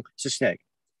cyfrwng Saesneg.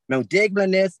 Mewn 10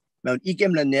 mlynedd, mewn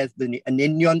 20 mlynedd, byddwn ni yn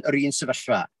union yr un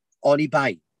sefyllfa. Oni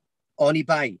bai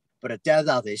bod y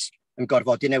deddf addysg yn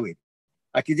gorfod i newid.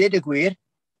 Ac i ddweud y gwir,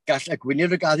 gall y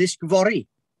gweinidog addysg fori,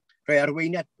 rhoi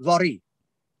arweiniad fori.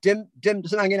 Dim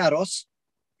angen aros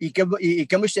i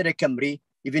Gymwysterau Cymru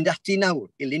i fynd ati nawr,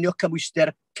 i lunio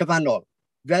cymwyster cyfannol,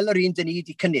 fel yr un dyn ni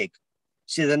wedi cynnig,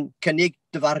 sydd yn cynnig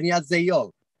dyfarniad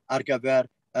ddeuol ar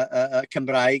gyfer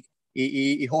Cymraeg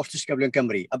i holl disgyblion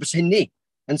Cymru. A bys hynny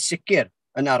yn sicr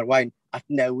yn arwain at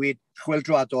newid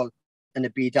chwyldroadol yn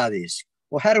y byd addysg.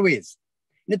 Oherwydd,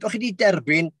 nid bod chi wedi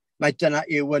derbyn mae dyna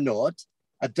yw y nod,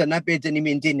 a dyna beth dyn ni'n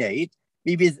mynd i wneud,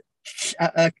 mi fydd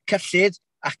cyllid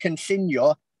a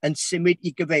cynllunio yn symud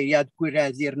i gyfeiriad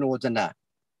gwireddu'r nod yna.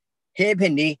 Heb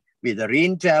hynny, bydd yr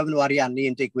un drefn o ariannu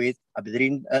yn digwydd, a bydd yr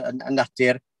un yn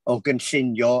natur o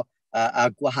gynllunio a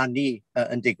gwahanu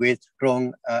yn digwydd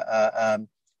rhwng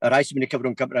y rai sy'n mynd i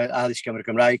cyfrwng addysg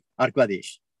Gymraeg a'r gweddill.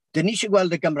 Dyn ni eisiau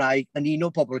gweld y Gymraeg yn un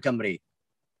o pobl Cymru.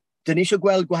 Dyn ni eisiau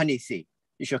gweld gwahaniaethu.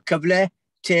 Ni eisiau cyfle,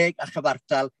 teg a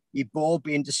chyfartal i bob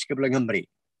un disgybl yng Nghymru.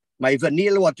 Mae i fyny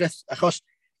Lywodraeth, achos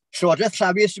Llywodraeth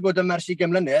Llafur sy'n bod yma ers 20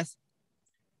 mlynedd,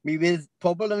 mi fydd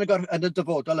pobl yn y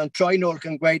dyfodol yn troi nôl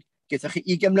yn gweud, gaethach chi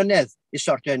 20 mlynedd i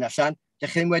sortio hyn allan,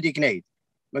 dych chi ddim wedi gwneud.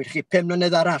 Mae chi 5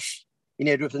 mlynedd arall i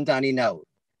wneud rhywbeth amdani nawr.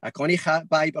 Ac o'n i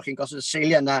bai bod chi'n gosod y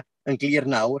seiliau yna yn glir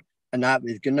nawr, yna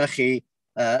fydd gynnwch chi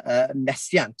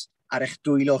methiant ar eich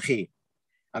dwylo chi.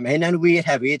 A mae hynna'n wir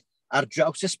hefyd ar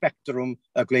draws y spectrwm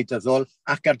y gwleidyddol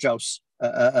ac ar draws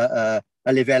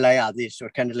y lefelau addysg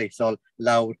o'r cenedlaethol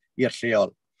lawr i'r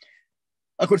lleol.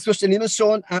 Ac wrth gwrs, dyn ni'n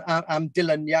sôn am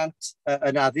dilyniant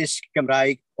yn addysg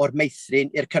Gymraeg o'r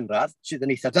meithrin i'r cynradd sydd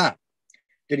yn eitha da.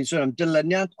 Dyn ni'n sôn am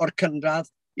dilyniant o'r cynradd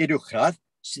i'r uwchradd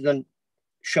sydd yn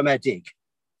siomedig.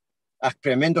 Ac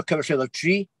pryn mynd o cyfarcheddol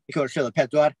 3 i cyfarcheddol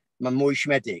 4, mae mwy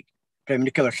siomedig. Pryn mynd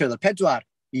o cyfarcheddol 4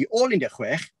 i ôl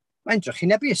 16, mae'n drych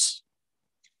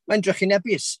i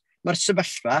nebus. Mae'r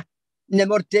sefyllfa ne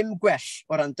mor dim gwell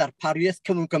o ran darpariaeth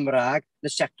cyfrwng Gymraeg yn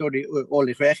y sector ôl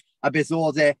 16 a beth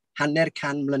oedd e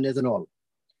 100 mlynedd yn ôl.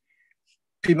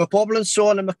 Pryd mae pobl yn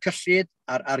sôn am y cyllid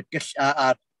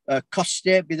a'r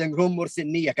costau bydd yng nghrwm wrth i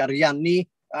ni ac ariannu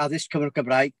addysg cyfrwng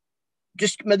Gymraeg,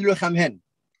 jyst meddylwch am hyn.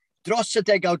 Dros y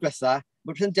degawd diwetha,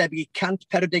 mae'n yn debyg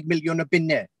 140 miliwn o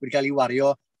bunnau wedi cael ei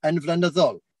wario yn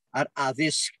flynyddol ar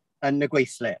addysg yn y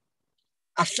gweithle.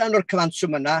 Allan o'r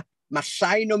cyfanswm yna, mae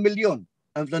llai o miliwn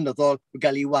yn flynyddol wedi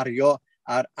cael ei wario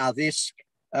ar addysg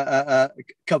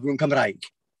cyfrwng Cymraeg.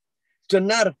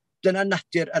 Dyna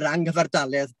natur yr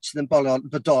anghyfardaledd sydd yn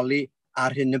bodoli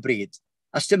ar hyn y bryd.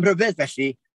 A sdim rhyfedd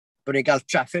felly bod ni'n cael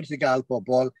trafferth i gael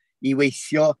bobl i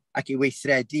weithio ac i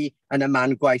weithredu yn y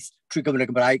man gwaith trwy Gymru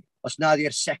Gymraeg, os nad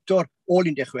i'r sector ôl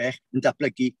 16 yn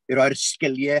datblygu i roi'r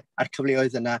sgiliau a'r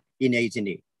cyfleoedd yna i wneud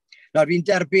hynny. Nawr fi'n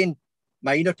derbyn,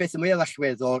 mae un o'r pethau mwyaf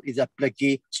allweddol i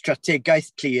ddatblygu strategaeth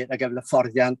clir ar gyfer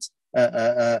hyfforddiant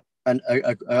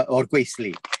o'r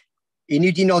gweithlu. I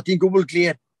ni wedi nodi'n gwbl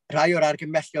glir rhai o'r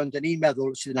argymellion dyn ni'n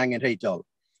meddwl sydd yn angenrheidiol.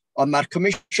 Ond mae'r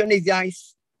Comisiywn Iaith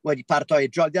wedi paratoi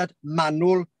adroddiad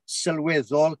manwl,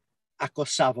 sylweddol ac o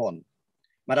safon.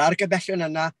 Mae'r argymellion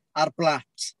yna ar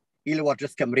blat i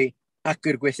Lywodraeth Cymru ac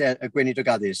i'r gweinidog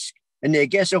addysg. Y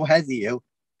neges o heddiw,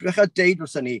 rwy'ch chi'n deud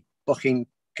wrthyn ni bod chi'n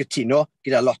cytuno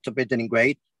gyda lot o beth dyn ni'n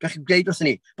gweud, rwy'ch chi'n deud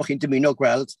wrthyn ni bod chi'n dymuno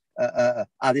gweld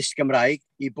addysg Gymraeg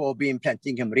i bob un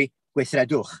plentyn Cymru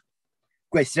gweithredwch.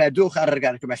 gweithredwch ar yr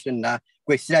argymhellion yna,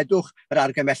 gweithredwch yr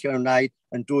argymhellion wnaed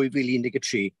yn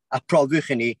 2013, a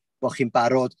profiwch i ni bod chi'n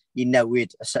barod i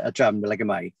newid y drafod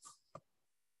Gymraeg.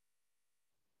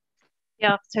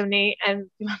 Diolch, Tony.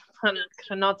 Dwi'n meddwl yn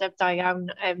crynodeb da iawn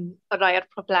o rai o'r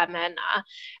problemau yna.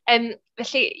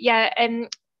 Felly,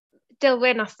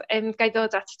 Dilwyn, os ga i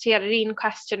ddod at ti ar yr un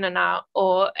cwestiwn yna o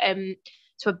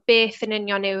beth yn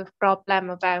union yw'r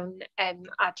broblem o fewn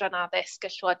adran addysg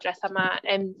y Llywodraeth. A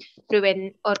mae rhywun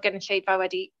o'r gynulleidfa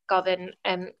wedi gofyn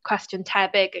cwestiwn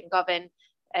tebyg yn gofyn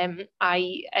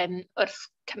wrth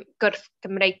gwrth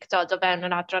Gymreigdod o fewn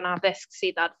yr adran addysg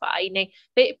sydd ar fai. Neu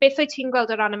beth wyt ti'n gweld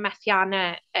o ran y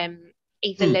methiannau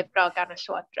ei ddilifro gan y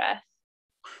Llywodraeth?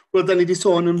 Wel, da ni wedi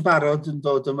sôn yn barod yn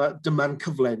dod dyma'n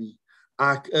cyfle ni.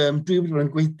 Ac dwi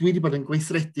wedi bod yn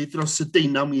gweithredu dros y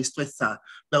 19 mis diwetha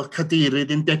fel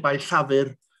cadeirydd undebau llafur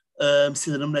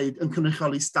sydd yn ymwneud yn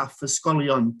cynrychioli staff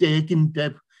ysgolion, 10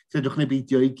 undeb, credwch neu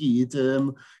beidio i gyd,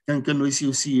 gan gynnwys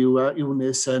UCU a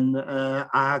Unison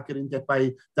ag yr undebau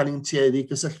da ni'n tueddu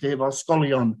gysylltu efo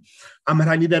ysgolion. A mae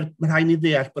rhaid ni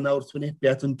ddeall bod yna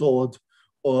wrthwynebiad yn dod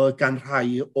gan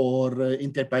rhai o'r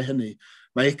undebau hynny.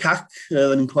 Mae CAC,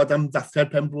 ni'n clywed am dathlu'r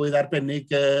pen-blwydd arbennig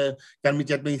gan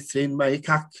Mudiad Meithrin. Mae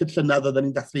CAC yn llynydd oedden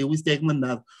ni'n dathlu 80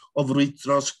 mlynedd o frwyd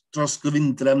dros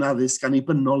gyfundrefn addysg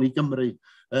annibynnol i Gymru.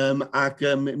 Ac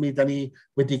mi da ni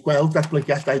wedi gweld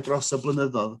datblygiadau dros y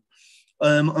blynyddoedd.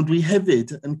 Ond dwi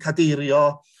hefyd yn cadeirio,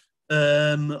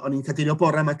 o'n i'n cadeirio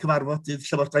bore yma cyfarfodydd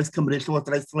Llywodraeth Cymru,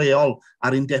 Llywodraeth leol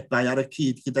ar undebau ar y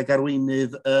cyd gydag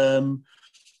arweinydd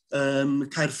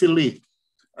Caerffili.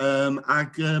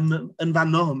 Ac yn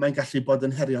fanno mae'n gallu bod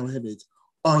yn heriol hefyd.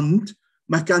 Ond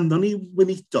mae ganddo ni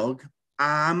weinidog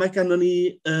a mae ganddo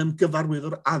ni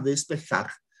gyfarwyddwr addysg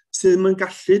bellach sydd ddim yn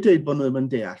gallu dweud bod nhw ddim yn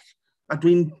deall. A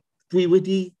dwi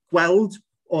wedi gweld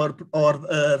o'r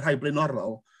rhai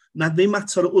blaenorol na ddim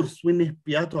ator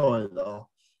wrthwynebiad oedd o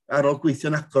ar ôl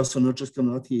gweithio'n agos hwnnw dros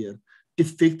gyfnod hir.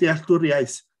 Diffyg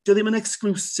dealltwriaeth. Dio ddim yn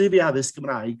exclusif i addysg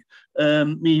Gymraeg.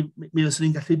 Mi fyswn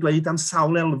ni'n gallu dweud am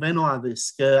sawl elfen o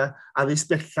addysg,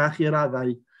 addysg bellach i'r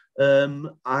raddau,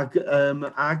 ag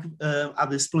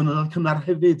addysg blynyddoedd cynnar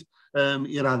hefyd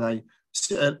i'r raddau,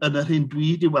 yn yr hyn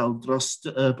dwi wedi weld dros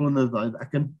blynyddoedd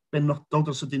ac yn benodol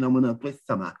dros y 19 mlynedd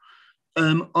diwetha yma.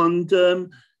 Ond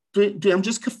dwi am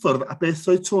jyst cyffwrdd a beth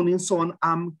oedd Tony'n sôn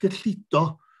am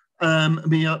gyllido.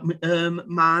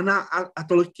 Mae yna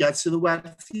adolygiad sydd yn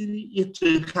werth i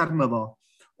edrych arno fo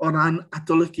o ran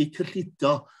adolygu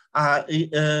cyllido a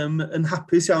yn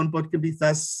hapus iawn bod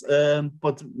Cymdeithas,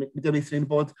 bod Mudiad Meithrin,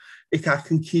 bod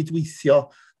CAC yn cydweithio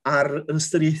ar yr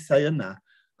ystyriaethau yna.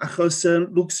 Achos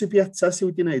Lwc Sibiata sydd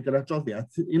wedi gwneud yr adroddiad,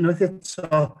 unwaith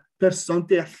eto person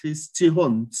deallus tu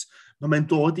hwnt, mae'n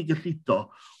dod i gyllido,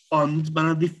 ond mae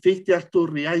yna diffyg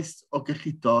dealltwriaeth o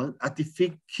gyllido a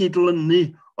diffyg cydlynu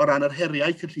o ran yr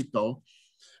heriau cyllidol.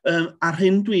 A'r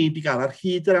hyn dwi wedi cael ar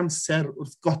hyd yr amser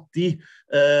wrth godi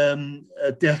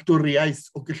dealltwriaeth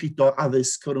o gyllido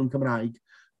addysg cyfrwng Cymraeg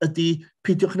ydy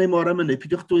peidiwch neu mor am hynny,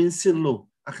 peidiwch dwy'n sylw,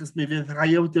 achos mi fydd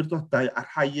rhai awdurdodau a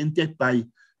rhai undebau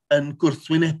yn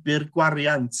gwrthwynebu'r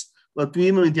gwariant. Wel,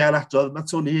 dwi'n mynd i ailadrodd, mae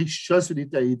Tony eisoes wedi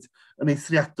dweud yn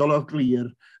eithriadol o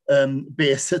glir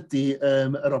beth ydy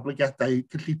yr obligiadau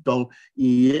cyllidol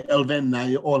i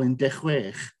elfennau ôl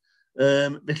 16.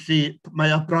 Felly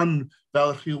mae o bron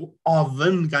fel rhyw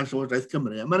ofyn gan Llywodraeth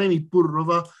Cymru. Mae'n rhaid ni bwrw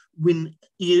fo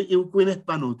i'w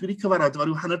gwyneba nhw. Dwi wedi cyfarfod efo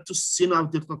rhyw 100 o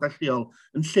awdurdodau lleol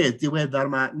yn lle diweddar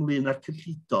yma ynglyn â'r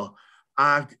cyllido.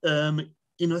 Ac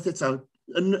unwaith eto,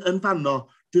 yn fanno,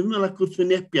 dwi'n meddwl ag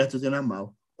gwrthwynebiad ydy'n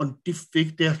aml, ond diffyg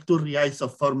dealltwriaeth o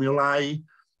fformiwlau,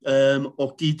 o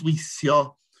gydweithio,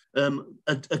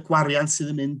 y gwariant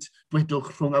sydd yn mynd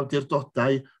dwedwch rhwng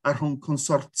awdurdodau a rhwng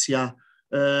consortia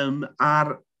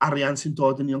a'r arian sy'n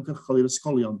dod yn uniongyrchol i'r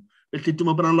ysgolion. Felly dwi'n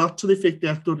meddwl bod yna lot o ddiffyg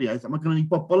dealltwriaeth, a mae gennym ni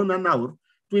bobl yna nawr,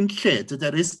 dwi'n lled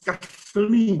hyderus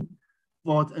gallwn ni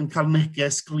fod yn cael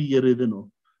neges glir iddyn nhw.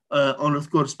 Ond wrth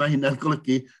gwrs mae hynna'n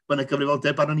golygu bod yna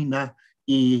gyfrifoldeb arno ni'na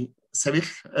i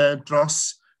sefyll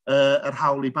dros yr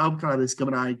hawl i bawb cael addysg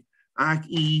Gymraeg ac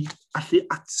i allu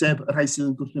ateb y rhai sydd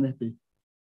yn gwrthwynebu.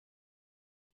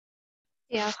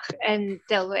 Diolch,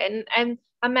 Dilwyn.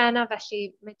 A Mena, felly,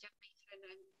 Mudiad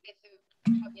Meithrin, beth yw'r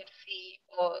profiad chi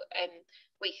o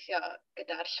weithio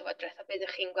gyda'r Llywodraeth, a beth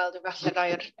ydych chi'n gweld o falle rai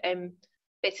o'r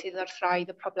beth sydd wrth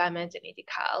raidd y problemau dyn ni wedi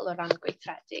cael o ran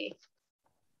gweithredu?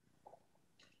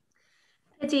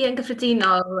 Ydy, yn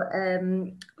gyffredinol,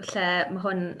 lle mae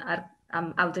hwn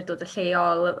am awdurdod y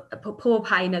lleol, pob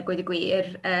hain y gweud y gwir.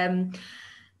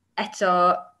 Eto,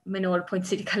 mynd o'r pwynt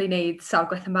sydd wedi cael ei wneud sawl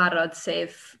gwaith yn barod,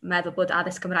 sef meddwl bod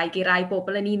addysg Gymraeg i rai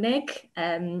bobl yn unig,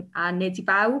 a nid i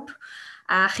bawb.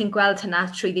 A chi'n gweld hynna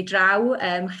trwyddi draw,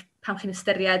 pam chi'n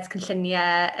ystyried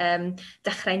cynlluniau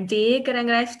dechrau'n deg, er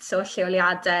enghraifft, so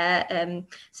lleoliadau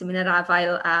sy'n mynd yr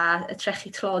afael a y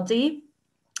trechu tlodi.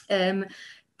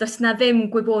 Does na ddim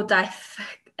gwybodaeth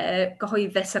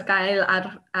gyhoeddus ar gael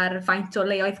ar faint o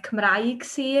leoedd Cymraeg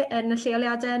sy'n yn y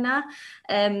lleoliadau yna.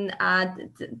 A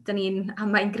dyn ni'n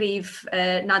amau'n grif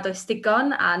nad oes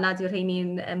digon a nad yw'r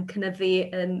rheini'n cynyddu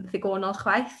yn ddigonol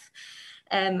chwaith.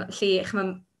 Felly,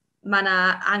 mae yna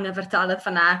anghyfardalodd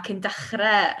fanna cyn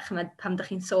dechrau, pam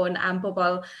ydych chi'n sôn am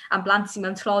bobl, am blant sy'n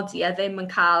mewn tlodi a ddim yn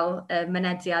cael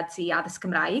mynediad i addysg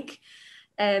Gymraeg.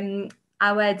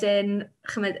 A wedyn,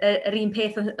 yr un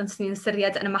peth ond sy'n ni'n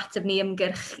ystyried yn ymateb ni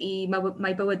ymgyrch i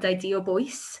mae bywydau di o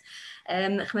bwys.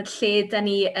 Lle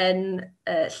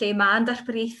mae'n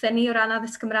darpariaethau ni o ran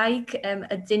addysg Gymraeg,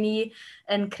 ydyn ni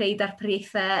yn creu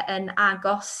darpariaethau yn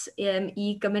agos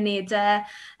i gymunedau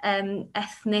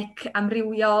ethnic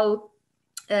amrywiol,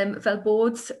 fel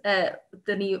bod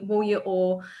dyn ni mwy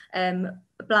o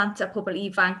blant a pobl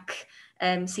ifanc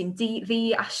sy'n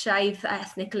ddi-asiaidd a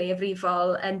ethnic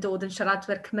leafrifol yn dod yn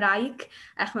siaradwyr Cymraeg.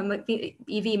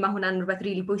 I fi mae hwnna'n rhywbeth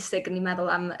rili bwysig yn ni'n meddwl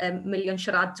am miliwn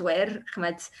siaradwyr.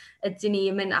 Ydyn ni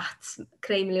mynd at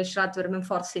creu miliwn siaradwyr mewn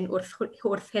ffordd sy'n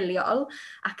wrthhiliol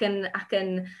ac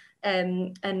yn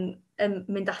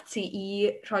mynd ati i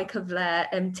rhoi cyfle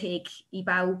teg i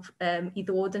bawb i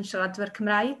ddod yn siaradwyr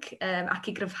Cymraeg ac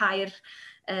i gryfhau'r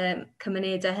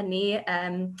cymunedau hynny.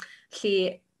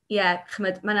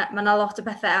 Mae yna lot o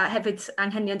bethau a hefyd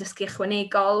anghenion dysgu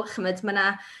ychwanegol. Mae yna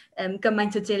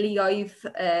gymaint o deuluoedd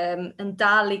yn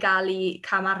dal i gael i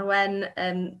camarwen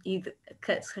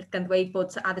gan ddweud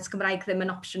bod addysg Gymraeg ddim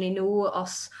yn opsiwn i nhw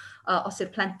os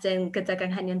yw'r plentyn gydag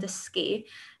anghenion dysgu.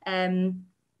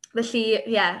 Felly,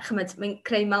 mae'n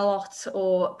creu lot o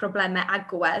broblemau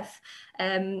agwedd.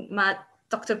 Mae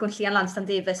Dr Gwynllian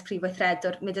Cymdeithas prif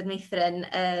weithredwr Mudiad Meithrin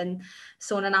yn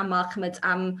sôn yn aml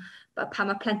am pa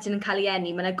mae plentyn yn cael ei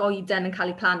eni, mae yna goeden yn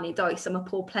cael ei plannu, does, a mae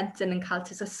pob plentyn yn cael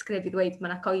tysysgrif i ddweud mae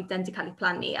yna goeden wedi cael ei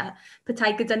plannu. A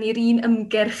petai gyda ni'r un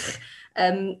ymgyrch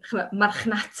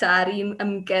marchnata, yr un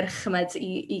ymgyrch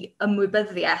i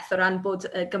ymwybyddiaeth o ran bod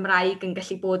y Gymraeg yn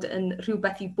gallu bod yn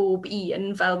rhywbeth i bob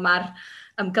un, fel mae'r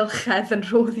ymgylchedd yn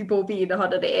rhodd i bob un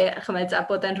ohono ni, a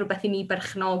bod e'n rhywbeth i ni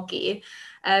berchnogi.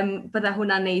 Bydda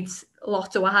hwnna'n neud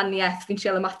lot o wahaniaeth. Fi'n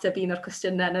trial ymateb un o'r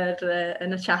cwestiynau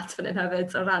yn y chat fan hyn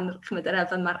hefyd o ran yr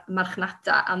efn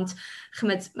marchnata. Ond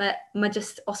mae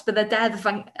just, os bydde deddf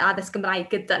addysg Gymraeg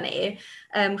gyda ni,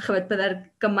 bydde'r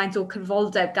gymaint o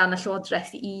cyfrifoldeb gan y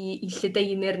Llywodraeth i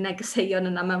lledaenu'r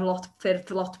negeseuon yna mewn ffyrdd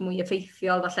lot mwy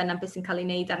effeithiol, falle na beth sy'n cael ei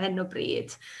wneud ar hyn o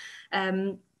bryd.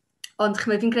 Ond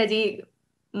fi'n credu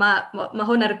mae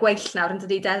hwn ar y gweill nawr yn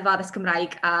dod i deddf addysg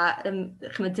Gymraeg a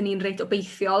dyn ni'n reit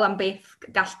obeithiol am beth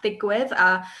gall digwydd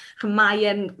a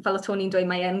fel o Tony'n dweud,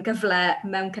 mae'n gyfle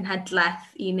mewn cynhedlaeth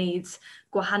i wneud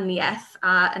gwahaniaeth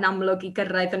a yn amlwg i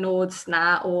gyrraedd y nod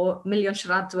na o miliwn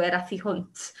siaradwyr a thu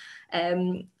hwnt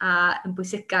a yn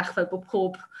bwysicach fel bod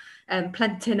pob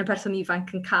plentyn y person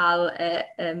ifanc yn cael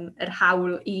yr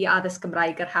hawl i addysg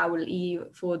Gymraeg, yr hawl i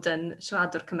fod yn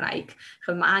siaradwr Cymraeg.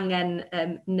 Mae angen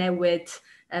newid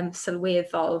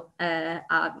sylweddol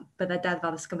a bydde deddf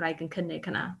addysg Gymraeg yn cynnig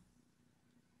hynna.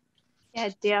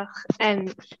 Diolch,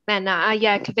 Menna. A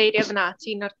cyfeirio fyna at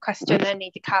un o'r cwestiynau ni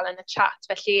wedi cael yn y chat.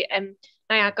 Felly,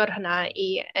 na i agor hynna i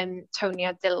Tony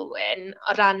a Dilwyn.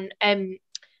 O ran,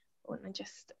 na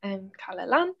just cael e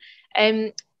lan.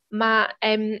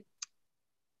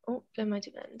 Ble mae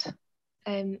di fynd?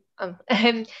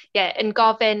 Yn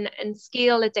gofyn yn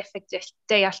sgil y diffyg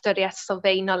dealltwriaeth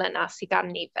sylfaenol yna sydd gan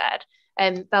nifer,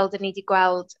 fel dyn ni wedi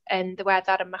gweld yn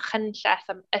ddiweddar yma chynlleth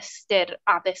am ystyr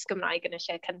addysg Gymraeg yn y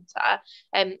lle cyntaf.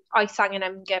 Oes angen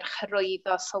ymgyrch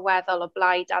hyrwyddo sylweddol o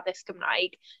blaid addysg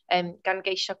Gymraeg gan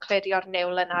geisio clirio'r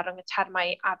niwl yna rhwng y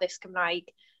termau addysg Gymraeg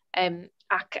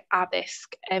ac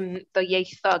addysg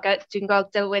ddwyieithog. Dwi'n gweld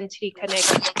Dilwyn ti wedi cynnig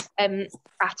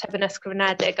ateb yn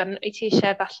ysgrifenedig, ond wyt ti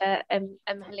eisiau falle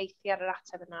ymhelaethu ar yr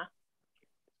ateb yna?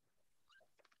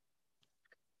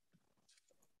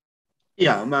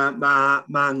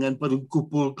 Mae angen bod yn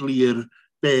gwbl glir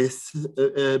beth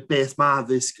mae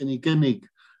addysg yn ei gynnig.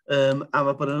 A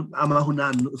mae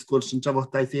hwnna'n, wrth gwrs, yn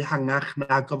drafodaeth ehangach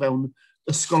nag o fewn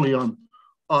ysgolion.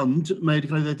 Ond mae wedi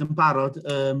cael ei ddweud yn barod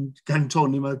gan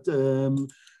Tony o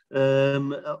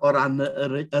ran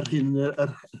yr hyn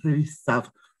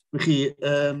Felly,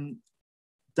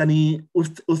 da ni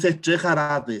wrth edrych ar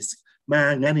addysg,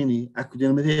 mae angen i ni, ac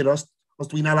wedi'n meddwl os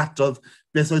dwi'n aladrodd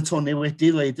beth oedd Tony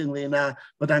wedi dweud ynglyn â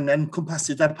bod angen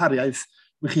cwmpasu darpariaeth,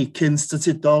 cyn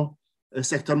statudol,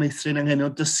 sector meithrin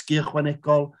anghenion dysgu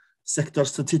ychwanegol, sector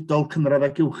statudol cynradd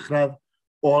ac uwchradd,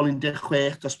 ôl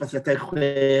 16, dosbarthiadau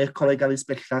 6, coleg addysg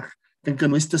bellach, gan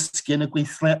gynnwys dysgu yn y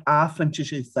gweithle a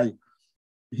phrentisiaethau,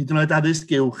 hyd yn oed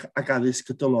addysg uwch ac addysg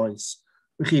gydol oes.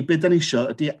 Felly, beth da ni eisiau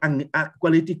ydy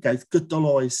gweledigaeth gydol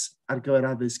oes ar gyfer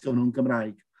addysg yn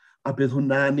Gymraeg, a bydd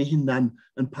hwnna yn ei hunan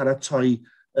yn paratoi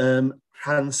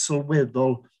rhan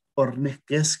sylweddol o'r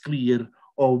neges glir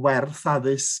o werth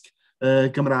addysg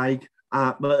Gymraeg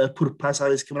a pwrpas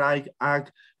addysg Gymraeg, ac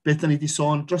beth da ni wedi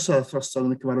sôn drosodd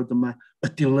yn y cyfarfod yma, y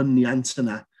dilyniant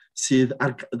yna sydd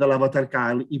ddylai fod ar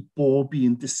gael i bob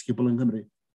un disgybl yng Nghymru.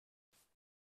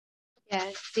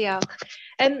 Diolch.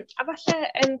 A falle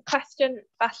cwestiwn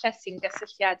falle sy'n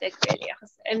gysylltiedig, really,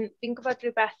 achos fi'n gwybod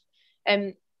rhywbeth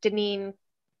dyn ni'n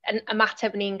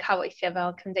ymateb ni'n cael weithiau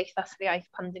fel Cymdeithas yr Iaith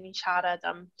pan dyn ni'n siarad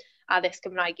am addysg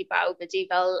Gymraeg i bawb ydy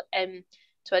fel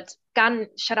gan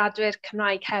siaradwyr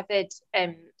Cymraeg hefyd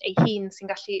ei hun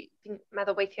sy'n gallu, fi'n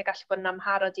meddwl weithiau gallu bod yn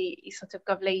amharod i sort of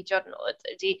gofleidio nod,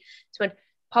 ydy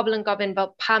pobl yn gofyn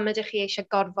fel pam ydych chi eisiau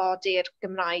gorfodi'r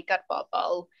Gymraeg ar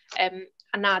bobl,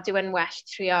 a nad yw e'n well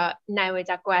trio newid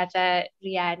agweddau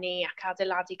rieni ac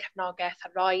adeiladu cefnogaeth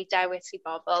a roi dewis i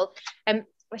bobl.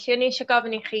 Felly, o'n i eisiau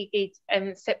gofyn i chi gyd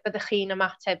sut byddwch chi'n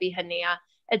ymateb i hynny, a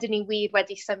ydyn ni wir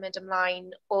wedi symud ymlaen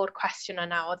o'r cwestiwn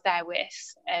yna o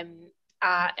ddewis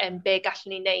a be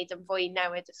gallwn ni wneud yn fwy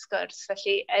newid y sgwrs.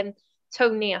 Felly,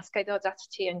 Tony, os gael dod at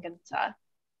ti yn gyntaf.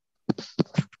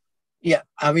 Ie,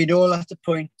 a fi nôl at y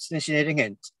pwynt nes i wneud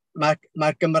ynghynt.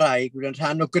 Mae'r Gymraeg wedi'n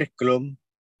rhan o gricwlwm,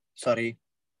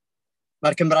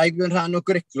 Mae'r Gymraeg wedi'n rhan o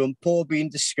gricwlwm pob un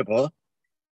disgybl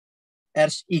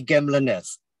ers 20 mlynedd.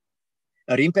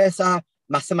 Yr un peth a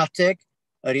mathemateg,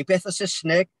 yr un peth a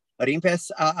Saesneg, yr un peth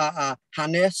a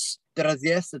hanes,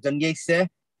 dyryddiaeth, y dyniaethau,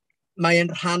 mae'n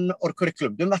rhan o'r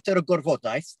cwricwlwm. Dwi'n mater o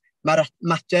gorfodaeth, mae'n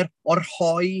mater o'r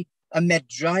rhoi y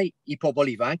medrau i pobl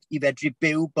ifanc i fedru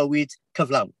byw bywyd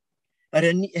cyflawn. Yr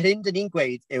hyn dyn ni'n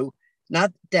gweud yw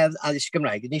nad deddf addysg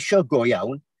Gymraeg yn eisiau go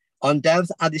iawn, ond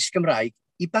deddf addysg Gymraeg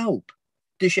i bawb.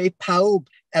 Dwi eisiau i pawb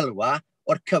elwa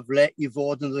o'r cyfle i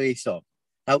fod yn ddwyieithog.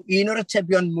 Nawr, un o'r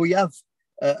atebion mwyaf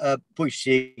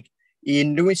bwysig i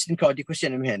unrhyw un sy'n codi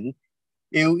cwestiwn am hyn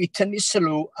yw i tynnu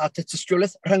sylw at y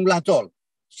tystiolaeth rhyngwladol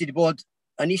sydd wedi bod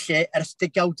yn ei lle ers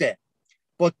degawdau.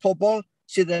 Bod pobl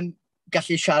sydd yn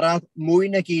gallu siarad mwy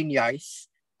nag un iaith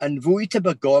yn fwy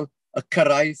tebygol y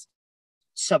cyrraedd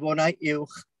safonau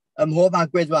uwch ym mhob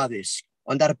agwedd o addysg,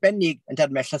 ond arbennig yn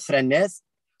termau llythrenedd,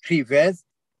 rhifedd,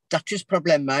 datrys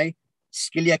problemau,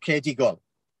 sgiliau creadigol.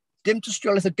 Dim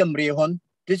tystiolaeth y Gymru yw hwn,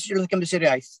 dim tystiolaeth y Gymru sy'r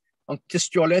iaith, ond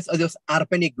tystiolaeth ydy wrth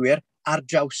arbenigwyr ar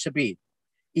draws y byd.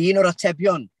 Un o'r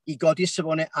atebion i godi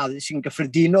safonau addysg sy'n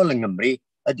gyffredinol yng Nghymru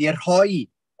ydy rhoi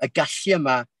y gallu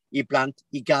yma i blant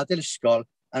i gadael ysgol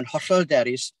yn hollol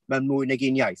derys mewn mwy nag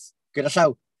un iaith. Gyda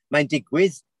llaw, mae'n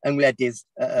digwydd yng ngwledydd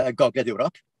Gogledd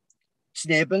Ewrop.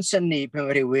 Sneb yn synnu pan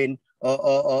mae rhywun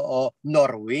o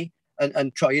Norwy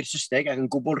yn troi'r Saesneg ac yn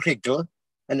gwbl rhugl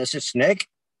yn y Saesneg,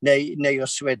 neu o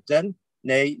Sweden,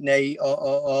 neu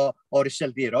o'r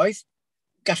Iseldiroedd.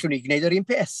 Gallwn ni gwneud yr un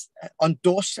peth, ond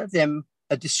dos na ddim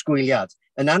y disgwyliad.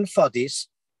 Yn anffodus,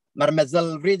 mae'r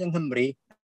meddylfryd yng Nghymru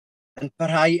yn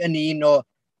parhau yn un o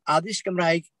addysg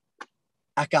Gymraeg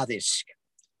ac addysg.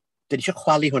 Dyn ni eisiau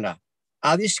chwalu hwnna.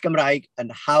 Addysg Gymraeg yn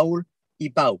hawl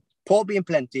i bawb. Pob un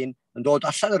plentyn yn dod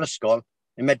allan o'r ysgol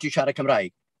yn medru siarad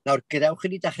Cymraeg. Nawr, gadewch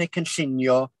i ni dechrau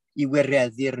cynllunio i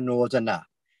wireddu'r nod yna.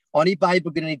 Ond i bai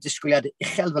bod gyda ni disgwyliad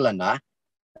uchel fel yna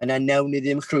newn ni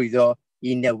ddim llwyddo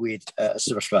i newid y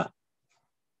sefyllfa.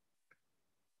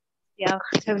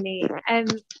 Diolch, Tony.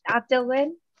 A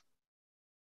Dilwyn?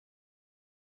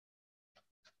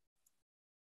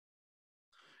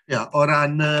 Ia, o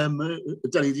ran,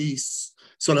 da ni wedi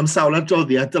sôn am sawl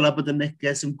adroddiad, dylai bod y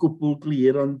neges yn gwbl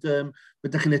glir, ond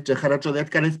byddwch chi'n edrych ar adroddiad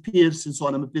Gareth Pearce sy'n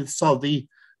sôn am y buddsoddi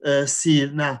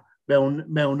sydd na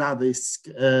mewn addysg,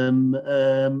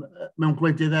 mewn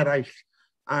gwledydd eraill.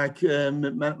 Ac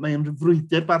mae'n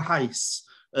frwydr barhaus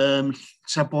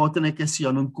tra bod y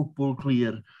negesion yn gwbl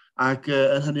glir. Ac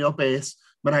yn hynny o beth,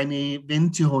 mae rhaid ni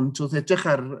fynd i hwn wrth edrych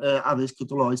ar addysg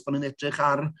gydol oes, bod ni'n edrych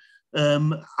ar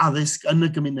addysg yn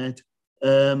y gymuned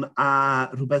a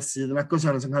rhywbeth sydd yn agos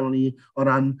iawn yng Nghymru ni o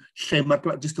ran lle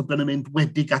mae'r disgyblion yn mynd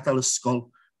wedi gadael ysgol.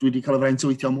 Dwi wedi cael y fraint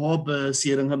o weithio ym mhob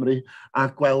sir yng Nghymru a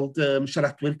gweld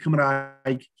siaradwyr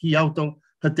Cymraeg hiawdol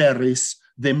hyderus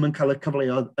ddim yn cael y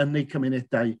cyfleoedd yn eu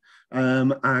cymunedau.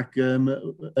 Ac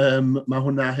mae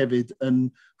hwnna hefyd yn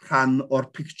rhan o'r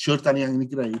pictiwr da ni angen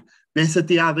ei greu. Beth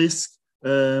ydy addysg?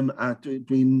 A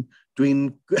dwi'n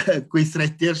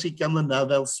gweithredu'r 20 mlynedd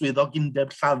fel swyddog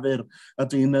undeb llafur, a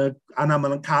dwi'n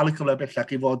anaml yn cael y cyfle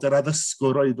bellach i fod yr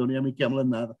addysgwr oeddwn ni am 20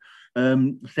 mlynedd.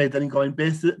 lle da ni'n gofyn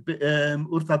beth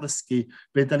wrth addysgu,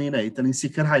 beth da ni'n neud. Da ni'n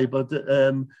sicrhau bod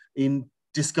un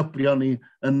disgyblion ni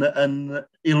yn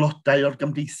aelodau o'r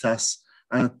gymdeithas.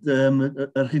 A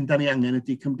yr hyn da ni angen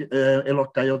ydy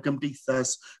aelodau o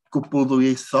gymdeithas gwbl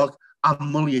ddwyieithog,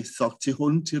 amlieithog, tu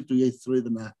hwnt i'r dwyieithrwydd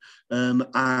yna.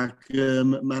 Ac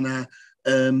mae yna,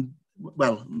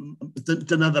 wel,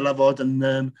 dyna ddylai fod yn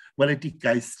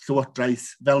weledigaeth llywodraeth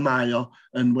fel mae o,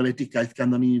 yn weledigaeth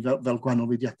ganddo ni fel gwahanol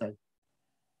fudiadau.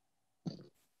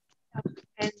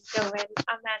 Gywyn,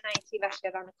 a menna i ti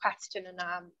felly o ran y cwestiwn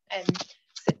yna,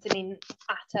 sut dyn ni'n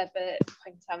ateb y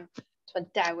pwynt am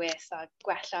dewis a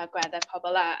gwella agweddau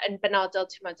pobl a yn benodol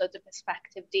ti'n meddwl o dy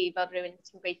perspektif di fel rhywun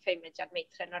sy'n gweithio i mudiad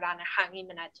meithrin o ran ehangu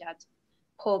mynediad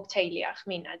pob teulu a'ch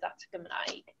myned at y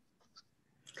Gymraeg?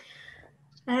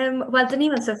 Wel, dyn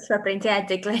ni'n sefyllfa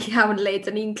breintiedig le iawn le,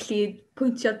 dyn ni'n gallu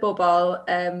pwyntio at bobl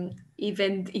i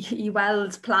fynd i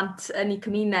weld plant yn eu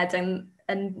cymuned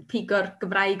yn pigo'r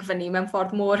Gymraeg fyny mewn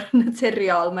ffordd mor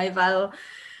naturiol. Mae fel,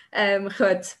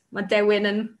 mae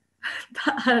Dewin yn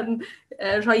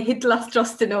rhoi hidlos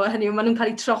dros dyn nhw, hynny yw, maen nhw'n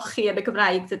cael eu trochi yn y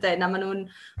Gymraeg, dydyn, a maen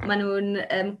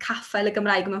nhw'n caffael y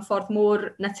Gymraeg mewn ffordd mor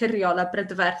naturiol a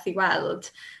brydferth i weld,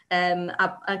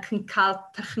 ac yn cael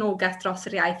perchnogaeth dros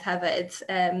yr iaith hefyd.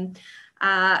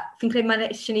 A fi'n credu mae'n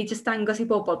eisiau ni jyst dangos i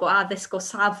bobl bod addysg o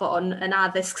safon yn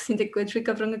addysg sy'n digwydd trwy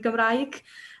gyfrwng y Gymraeg.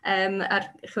 A'r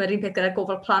un peth gyda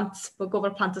gofal plant, bod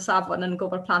gofal plant o safon yn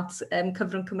gofal plant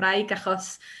cyfrwng Cymraeg,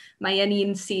 achos mae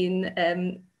un sy'n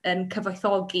yn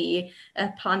cyfoethogi y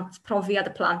plant,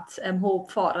 profiad y plant mhob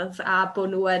ffordd, a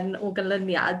bod nhw o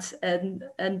ganlyniad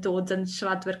yn dod yn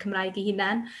siaradwyr Cymraeg eu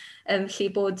hunain. Felly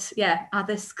bod,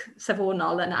 addysg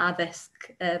safonol yn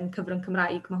addysg cyfrwng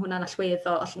Cymraeg, mae hwnna'n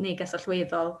allweddol, neges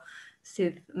allweddol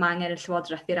sydd mae angen y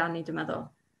llywodraeth i rannu, dwi'n meddwl.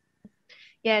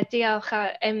 Diolch.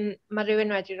 Mae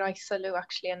rhywun wedi rhoi sylw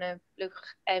yn y blwch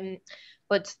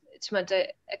bod y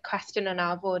cwestiwn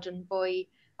yna fod yn fwy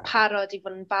parod i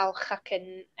fod yn falch ac yn,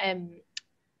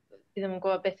 ddim yn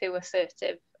gwybod beth yw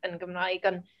assertive yn Gymraeg,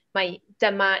 ond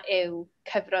dyma yw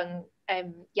cyfrwng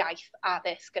iaith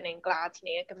addysg yn ein gwlad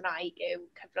ni, y Gymraeg yw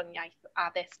cyfrwng iaith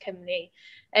addysg Cymru.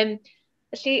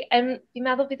 Felly, fi'n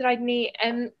meddwl bydd rhaid ni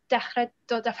dechrau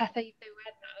dod â phethau i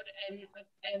ddiwedd nawr.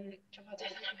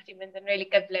 Trafodaeth yna wedi mynd yn rili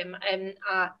gyflym,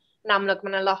 a yn amlwg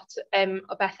mae yna lot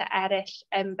o bethau eraill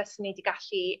byswn ni wedi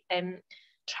gallu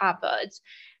trafod.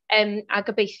 A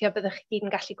gobeithio byddwch chi gyd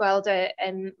yn gallu gweld y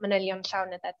manylion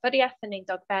llawn y ddeddfwriaeth yn ei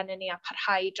dogfennu ni a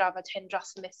parhau drafod hyn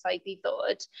dros y misoedd i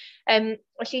ddod.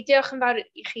 Felly diolch yn fawr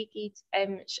i chi gyd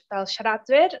fel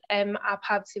siaradwyr a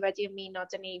pawb sydd wedi ymuno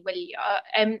dyn ni wylio.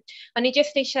 O'n i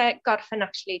jyst eisiau gorffen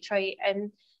trwy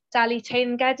dalu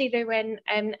teyrnged i rywun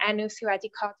enw sydd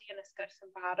wedi codi yn y sgwrs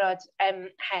yn barod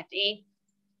heddi,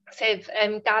 sef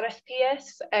Gareth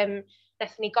Pierce.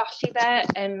 Nethon ni golli fe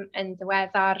yn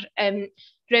ddiweddar.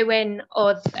 Rhywun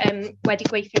oedd wedi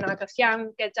gweithio'n agos iawn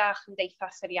gyda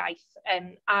Cymdeithas yr Iaith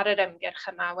ar yr ymgyrch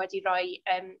yma, wedi rhoi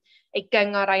ei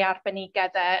gyngor a'i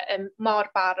arbenigedd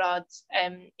mor barod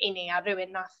i ni, a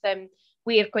rhywun nath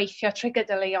wir gweithio trwy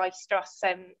gydol ei oes dros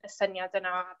y syniad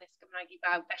yna o addysg Gymraeg i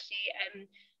bawb. Felly,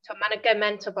 mae yna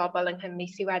gymaint o bobl yng Nghymru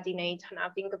sydd wedi wneud hwnna.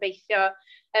 Fi'n gobeithio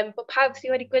bod pawb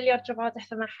sydd wedi gwylio'r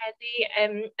drafodaeth yma heddi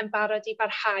yn barod i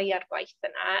barhau ar gwaith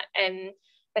yna.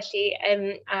 Felly,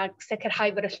 a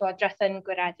sicrhau bod y llywodraeth yn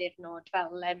gwireddu'r nod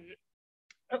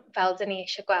fel dyn ni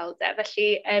eisiau gweld e. Felly,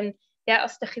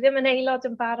 os ydych chi ddim yn aelod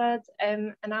yn barod,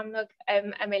 yn amlwg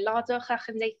ymaelodwch â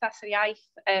Cymdeithas yr Iaith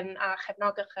a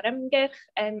chefnogwch yr ymgyrch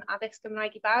addysg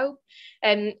Gymraeg i bawb.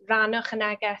 Rannwch y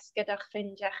neges gyda'ch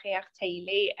ffrindiau chi a'ch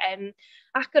teulu.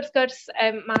 Ac wrth gwrs,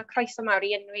 mae croeso mawr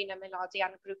i unrhyw un ymaelodi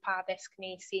yn y grŵp addysg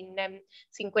ni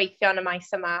sy'n gweithio yn y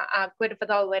maes yma, a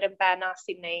gwirfoddolwyr yn benna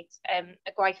sy'n gwneud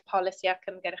y gwaith polisi ac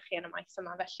ymgyrchu yn y maes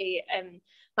yma. Felly,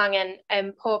 mae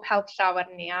angen pob help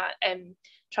llawer ni a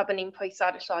tra bod ni'n pwyso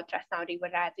ar y llywodraeth nawr i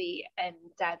wireddu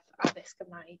deddf addysg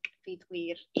Gymraeg fydd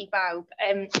wir i bawb.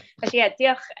 Felly,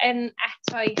 diolch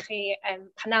eto i chi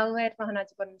panelwyr. Mae hwnna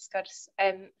wedi bod yn sgwrs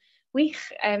wych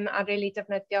a rili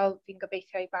defnyddiol. Fi'n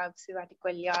gobeithio i bawb sydd wedi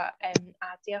gwylio,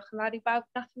 a diolch yn fawr i bawb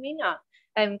nath ymuno.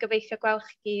 Gobeithio gweld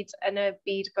chi gyd yn y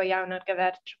byd go iawn ar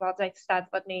gyfer trafodaeth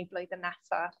Steddfod ni blwyddyn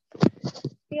nesaf.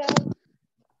 Diolch.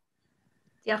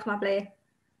 Diolch, Mabli.